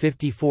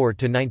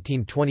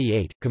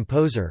 (1854–1928),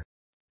 composer.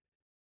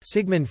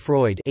 Sigmund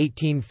Freud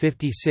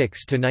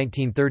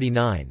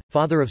 (1856–1939),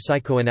 father of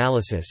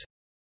psychoanalysis.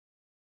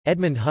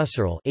 Edmund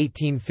Husserl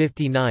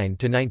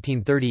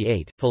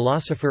 (1859–1938),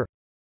 philosopher.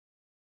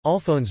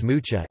 Alphonse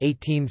Mucha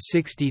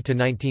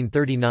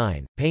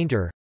 (1860–1939),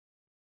 painter.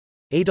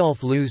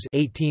 Adolf Loos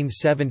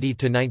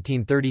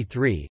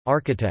 (1870–1933),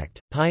 architect,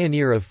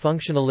 pioneer of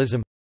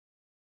functionalism.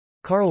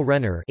 Karl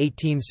Renner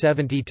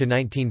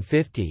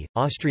 (1870–1950),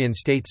 Austrian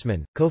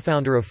statesman,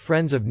 co-founder of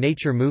Friends of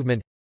Nature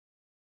movement.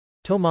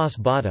 Tomas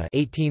Bata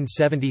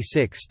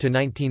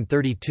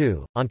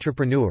 (1876–1932),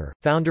 entrepreneur,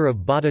 founder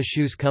of Bata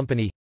Shoes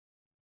Company.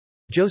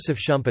 Joseph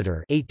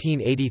Schumpeter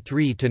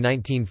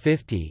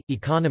 (1883–1950),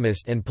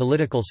 economist and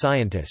political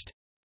scientist.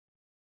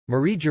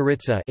 Marie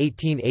Jaritza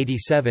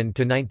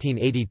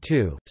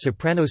 (1887–1982),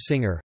 soprano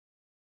singer.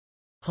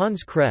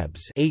 Hans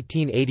Krebs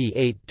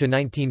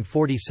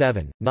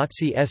 (1888–1947),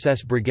 Nazi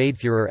SS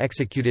Brigadeführer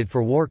executed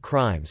for war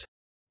crimes.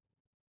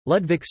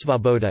 Ludvík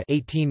Svoboda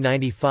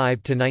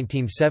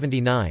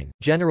 (1895–1979),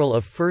 general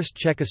of 1st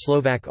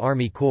Czechoslovak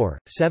Army Corps,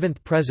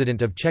 7th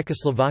President of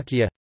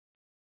Czechoslovakia.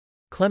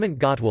 Klement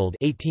Gottwald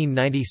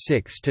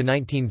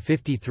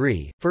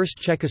 (1896–1953), 1st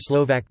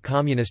Czechoslovak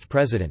Communist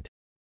President.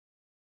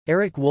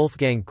 Erich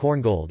Wolfgang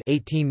Korngold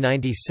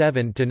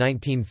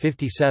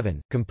 (1897–1957),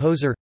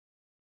 composer.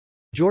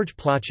 George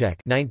Placzek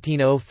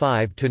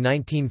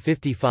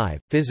 (1905–1955),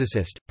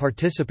 physicist,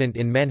 participant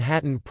in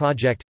Manhattan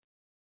Project.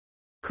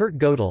 Kurt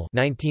Gödel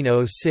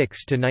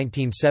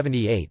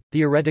 (1906–1978),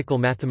 theoretical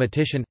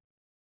mathematician.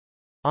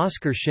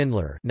 Oskar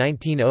Schindler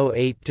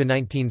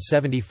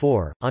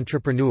 (1908–1974),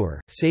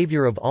 entrepreneur,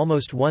 savior of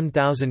almost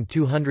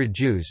 1,200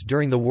 Jews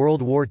during the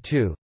World War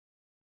II.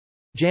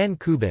 Jan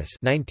Kubis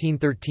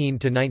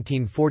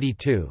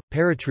 (1913–1942),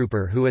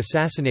 paratrooper who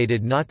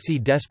assassinated Nazi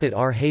despot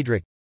R.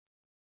 Heydrich.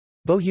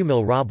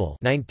 Bohumil Hrabal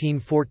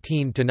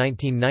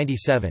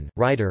 (1914–1997),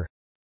 writer.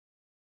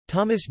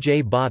 Thomas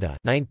J. Bata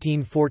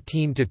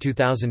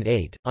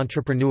 (1914–2008),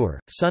 entrepreneur,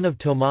 son of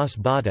Tomas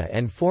Bata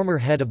and former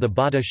head of the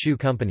Bata Shoe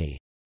Company.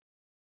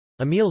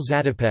 Emil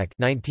Zatopek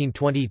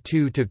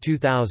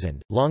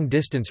 (1922–2000),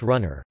 long-distance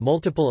runner,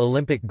 multiple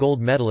Olympic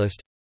gold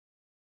medalist.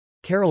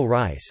 Carol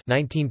Rice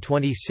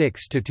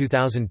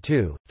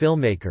 (1926–2002),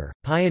 filmmaker,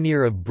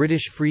 pioneer of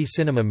British free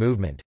cinema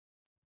movement.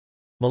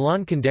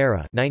 Milan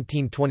Kundera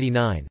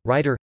 (1929),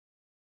 writer.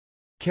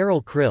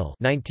 Carol Krill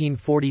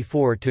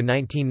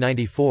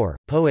 (1944–1994),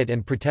 poet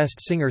and protest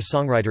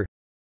singer-songwriter.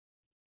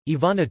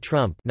 Ivana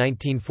Trump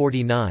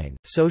 (1949),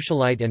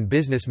 socialite and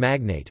business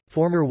magnate,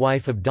 former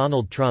wife of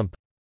Donald Trump.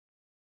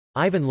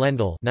 Ivan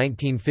Lendl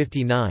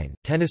 (1959),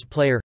 tennis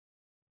player.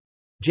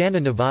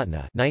 Jana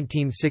Novotná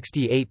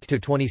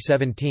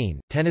 (1968–2017),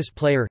 tennis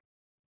player.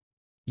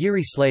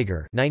 Yuri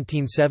Slager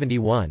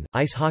 (1971),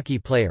 ice hockey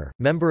player,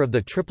 member of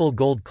the Triple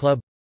Gold Club.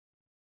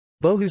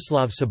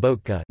 Bohuslav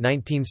Sobotka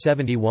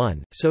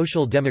 (1971),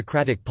 social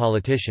democratic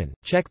politician,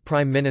 Czech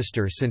prime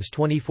minister since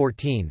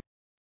 2014.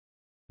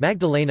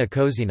 Magdalena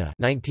Kozina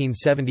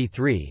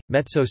 (1973),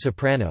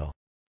 mezzo-soprano.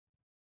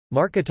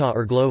 Marketa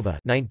Erglova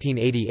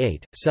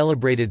 (1988),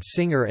 celebrated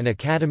singer and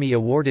Academy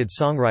Awarded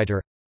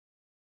songwriter.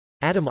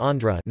 Adam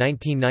Ondra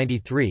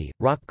 (1993),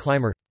 rock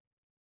climber.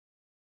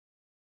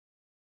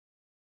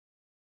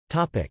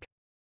 Topic: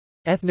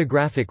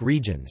 Ethnographic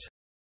regions.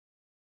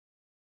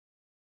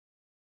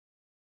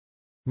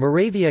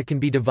 Moravia can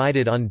be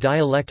divided on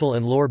dialectal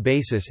and lore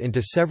basis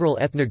into several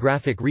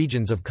ethnographic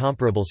regions of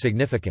comparable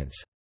significance.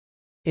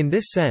 In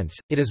this sense,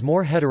 it is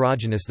more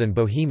heterogeneous than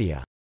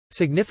Bohemia.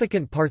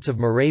 Significant parts of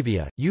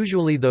Moravia,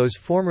 usually those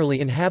formerly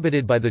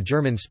inhabited by the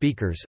German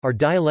speakers, are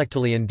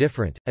dialectally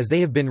indifferent, as they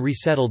have been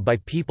resettled by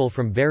people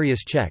from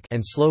various Czech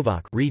and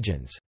Slovak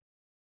regions.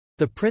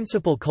 The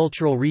principal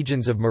cultural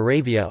regions of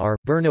Moravia are,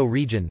 Brno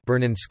region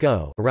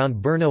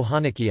around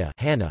Brno-Honekia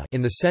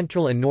in the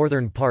central and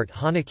northern part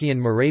Honekian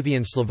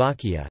Moravian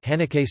Slovakia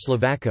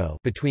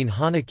between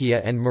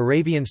Honekia and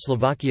Moravian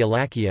Slovakia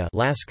Lakia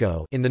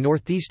in the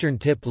northeastern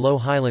tip Low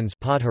Highlands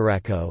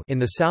in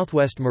the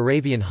southwest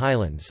Moravian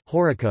Highlands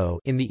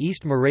in the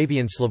east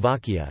Moravian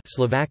Slovakia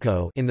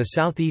in the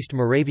southeast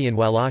Moravian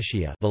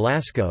Wallachia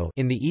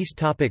in the east.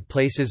 Topic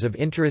places of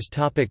interest.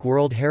 Topic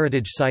World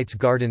Heritage Sites.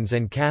 Gardens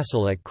and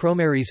Castle at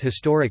Kromery's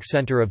Historic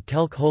Center of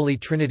Telk, Holy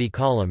Trinity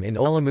Column in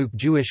Olomouc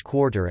Jewish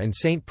Quarter, and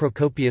St.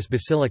 Procopius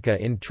Basilica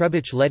in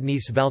Trebich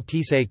Lednice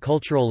Valtice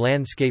Cultural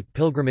Landscape.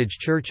 Pilgrimage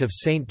Church of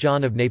St.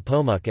 John of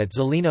Nepomuk at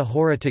Zelina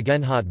Hora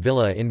Tegenhot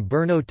Villa in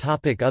Brno.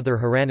 Topic Other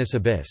Haranis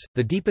Abyss,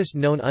 the deepest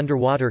known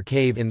underwater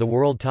cave in the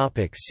world.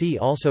 Topic See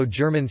also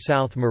German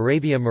South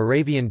Moravia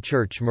Moravian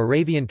Church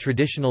Moravian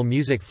Traditional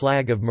Music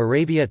Flag of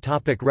Moravia.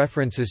 Topic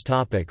References.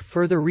 Topic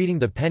Further reading.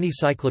 The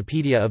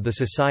Pennycyclopedia of the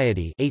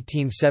Society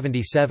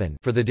 1877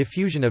 for the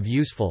Diffusion of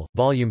Useful,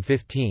 Volume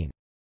 15.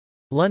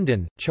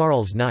 London,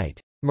 Charles Knight.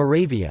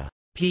 Moravia.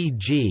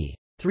 pg.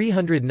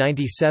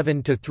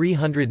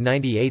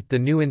 397–398. The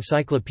New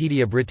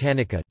Encyclopaedia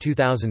Britannica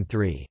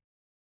 2003.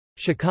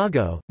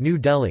 Chicago, New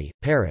Delhi,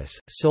 Paris,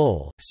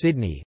 Seoul,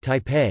 Sydney,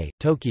 Taipei,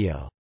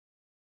 Tokyo.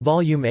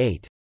 Volume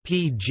 8.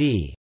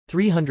 pg.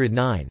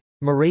 309.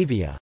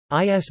 Moravia.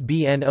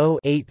 ISBN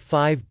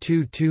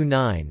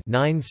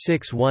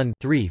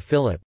 0-85229-961-3.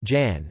 Philip,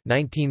 Jan.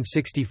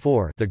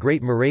 1964. The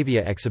Great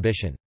Moravia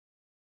Exhibition.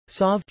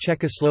 Sov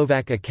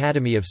Czechoslovak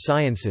Academy of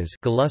Sciences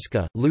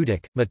Galuska,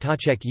 Ludic,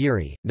 Matacek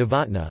Yuri,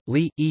 Novotna,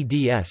 Li,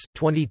 eds.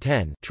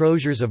 2010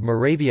 Treasures of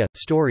Moravia –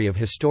 Story of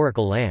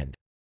Historical Land.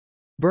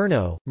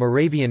 Brno,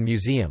 Moravian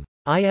Museum.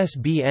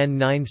 ISBN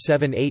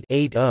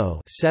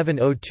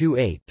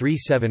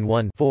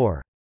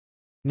 978-80-7028-371-4.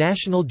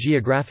 National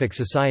Geographic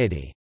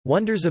Society.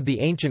 Wonders of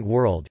the Ancient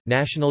World,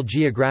 National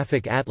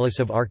Geographic Atlas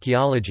of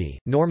Archaeology,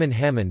 Norman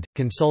Hammond,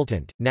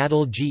 Consultant,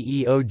 Natal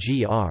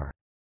GEOGR.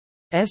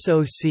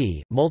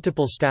 SOC,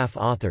 multiple staff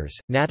authors,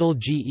 Natal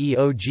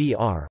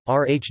GEOGR,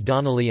 R. H.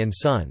 Donnelly &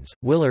 Sons,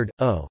 Willard,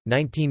 O.,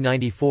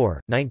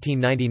 1994,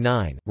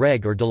 1999,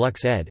 Reg or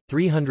Deluxe ed.,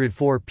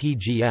 304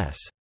 pgs.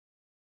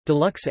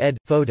 Deluxe ed.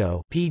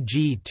 Photo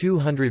pg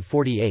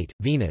 248,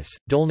 Venus,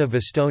 Dolna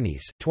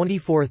Vestonis,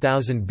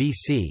 24,000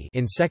 BC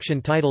in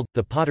section titled,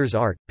 The Potter's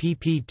Art,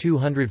 pp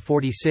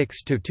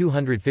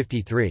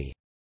 246–253.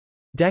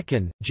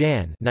 Deccan,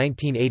 Jan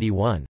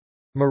 1981.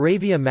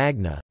 Moravia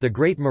Magna, The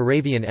Great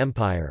Moravian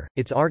Empire,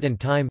 Its Art and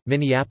Time,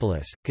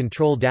 Minneapolis,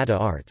 Control Data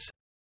Arts.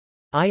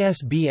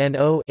 ISBN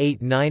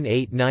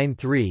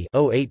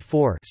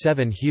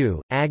 0-89893-084-7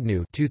 Hugh,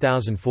 Agnew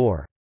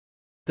 2004.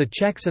 The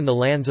Czechs and the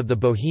Lands of the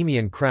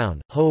Bohemian Crown,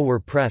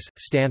 Hoewer Press,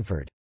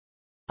 Stanford.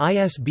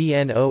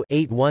 ISBN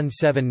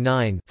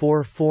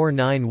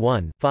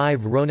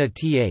 0-8179-4491-5 Rona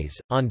T.A.s,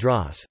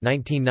 András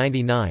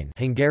 1999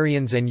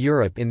 Hungarians and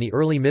Europe in the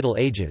Early Middle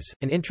Ages,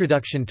 An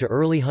Introduction to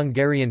Early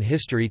Hungarian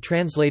History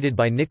translated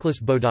by Nicholas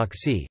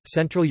Bodocsy,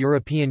 Central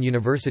European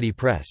University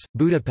Press,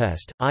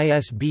 Budapest,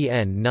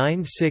 ISBN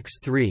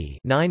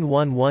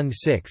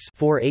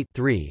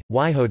 963-9116-48-3,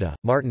 Wyhoda,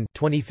 Martin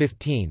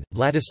 2015,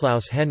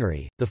 Vladislaus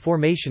Henry, The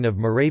Formation of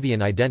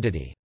Moravian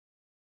Identity.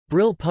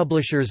 Brill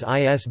Publishers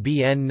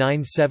ISBN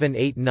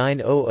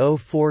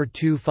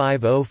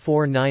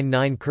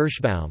 9789004250499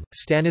 Kirschbaum,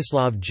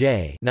 Stanislav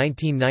J.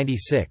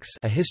 1996,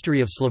 A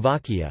History of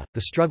Slovakia,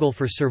 The Struggle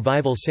for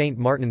Survival St.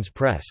 Martin's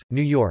Press,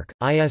 New York,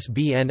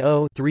 ISBN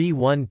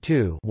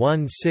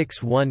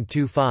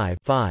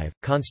 0-312-16125-5,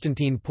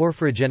 Constantine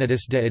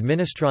Porphyrogenitus de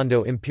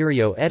Administrando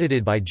Imperio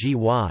edited by G.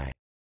 Y.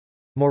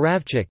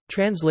 Moravchik,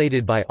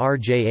 translated by R.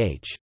 J.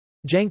 H.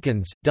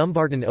 Jenkins,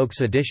 Dumbarton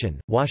Oaks edition,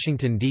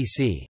 Washington,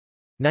 D.C.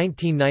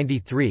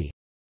 1993.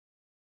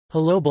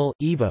 Holobel,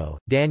 Ivo,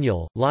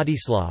 Daniel,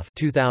 Ladislav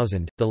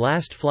 2000, The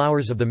Last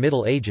Flowers of the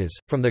Middle Ages,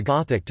 From the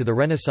Gothic to the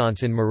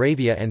Renaissance in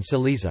Moravia and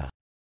Silesia.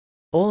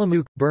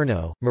 Olomouc,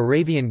 Brno,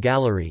 Moravian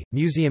Gallery,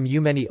 Museum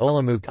Umeni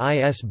Olomouc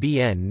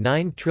ISBN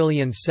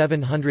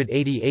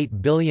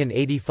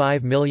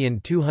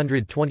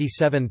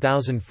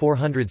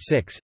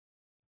 9788085227406.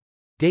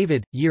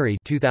 David, Yuri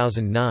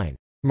 2009.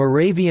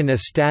 Moravian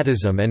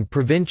Estatism and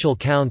Provincial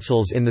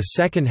Councils in the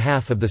Second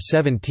Half of the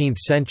 17th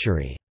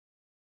Century.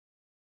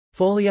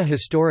 Folia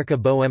Historica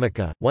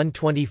Bohemica,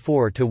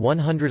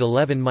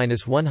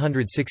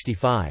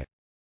 124–111–165.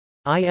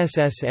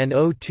 ISSN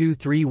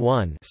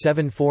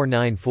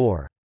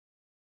 0231-7494.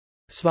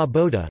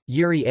 Svoboda,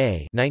 Yuri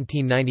A.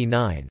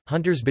 1999,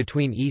 Hunters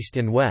Between East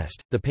and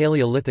West, The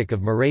Paleolithic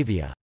of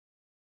Moravia.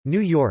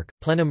 New York,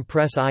 Plenum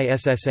Press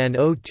ISSN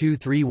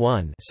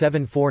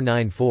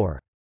 0231-7494.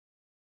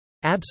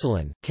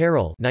 Absalon,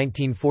 Carol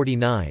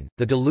 1949,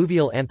 The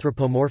Diluvial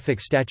Anthropomorphic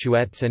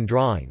Statuettes and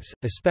Drawings,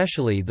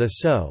 especially the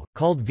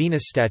so-called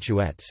Venus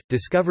statuettes,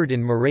 discovered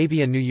in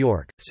Moravia, New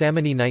York,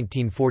 Samony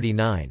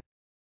 1949.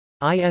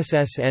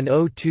 ISSN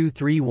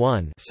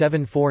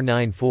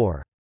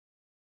 0231-7494.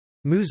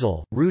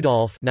 Musil,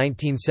 Rudolf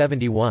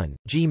 1971,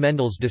 G.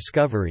 Mendel's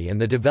Discovery and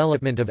the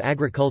Development of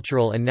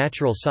Agricultural and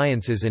Natural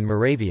Sciences in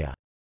Moravia.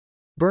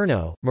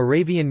 Brno,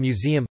 Moravian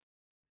Museum.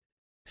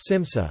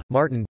 Simsa,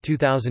 Martin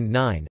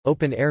 2009,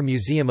 Open-Air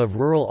Museum of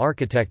Rural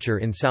Architecture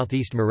in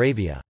Southeast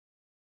Moravia.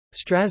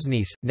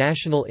 Strasnice,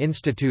 National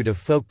Institute of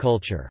Folk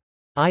Culture.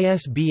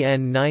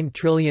 ISBN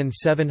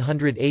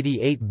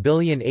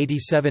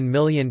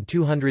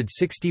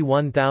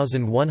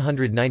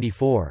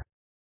 9788087261194.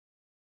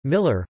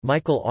 Miller,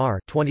 Michael R.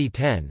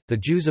 2010, The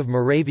Jews of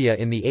Moravia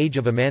in the Age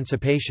of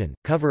Emancipation,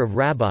 cover of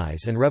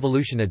Rabbis and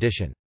Revolution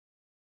edition.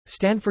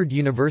 Stanford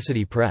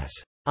University Press.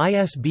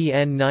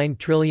 ISBN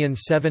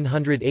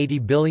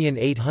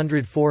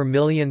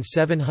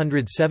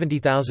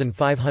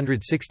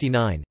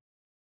 9780804770569.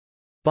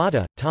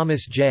 Bada,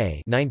 Thomas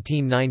J.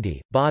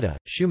 1990, Bada,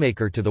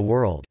 Shoemaker to the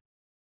World.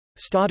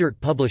 Stoddart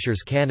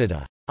Publishers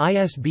Canada.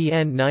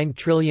 ISBN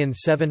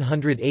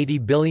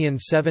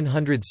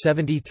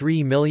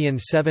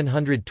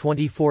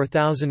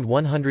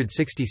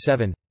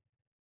 9780773724167.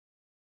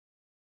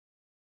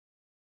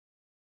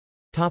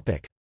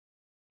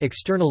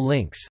 External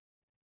links.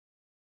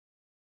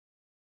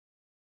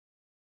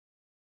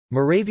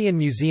 Moravian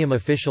Museum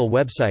official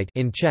website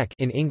in Czech,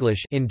 in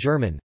English, in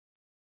German.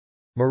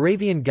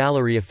 Moravian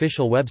Gallery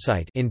official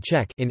website in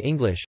Czech, in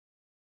English.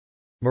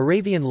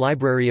 Moravian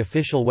Library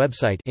official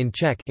website in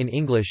Czech, in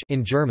English,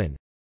 in German.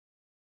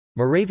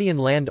 Moravian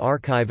Land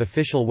Archive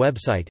official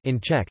website in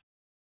Czech.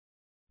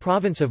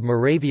 Province of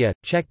Moravia,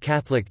 Czech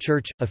Catholic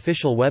Church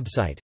official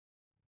website.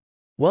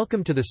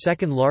 Welcome to the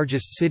second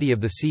largest city of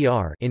the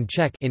CR in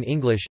Czech in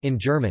English in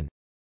German.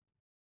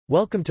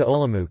 Welcome to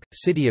Olomouc,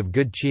 city of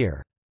good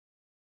cheer.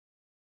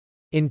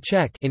 In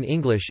Czech in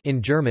English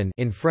in German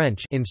in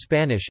French in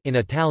Spanish in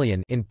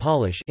Italian in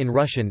Polish in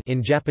Russian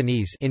in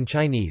Japanese in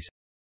Chinese.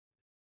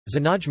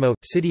 Znojmo,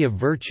 city of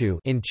virtue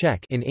in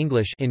Czech in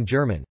English in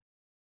German.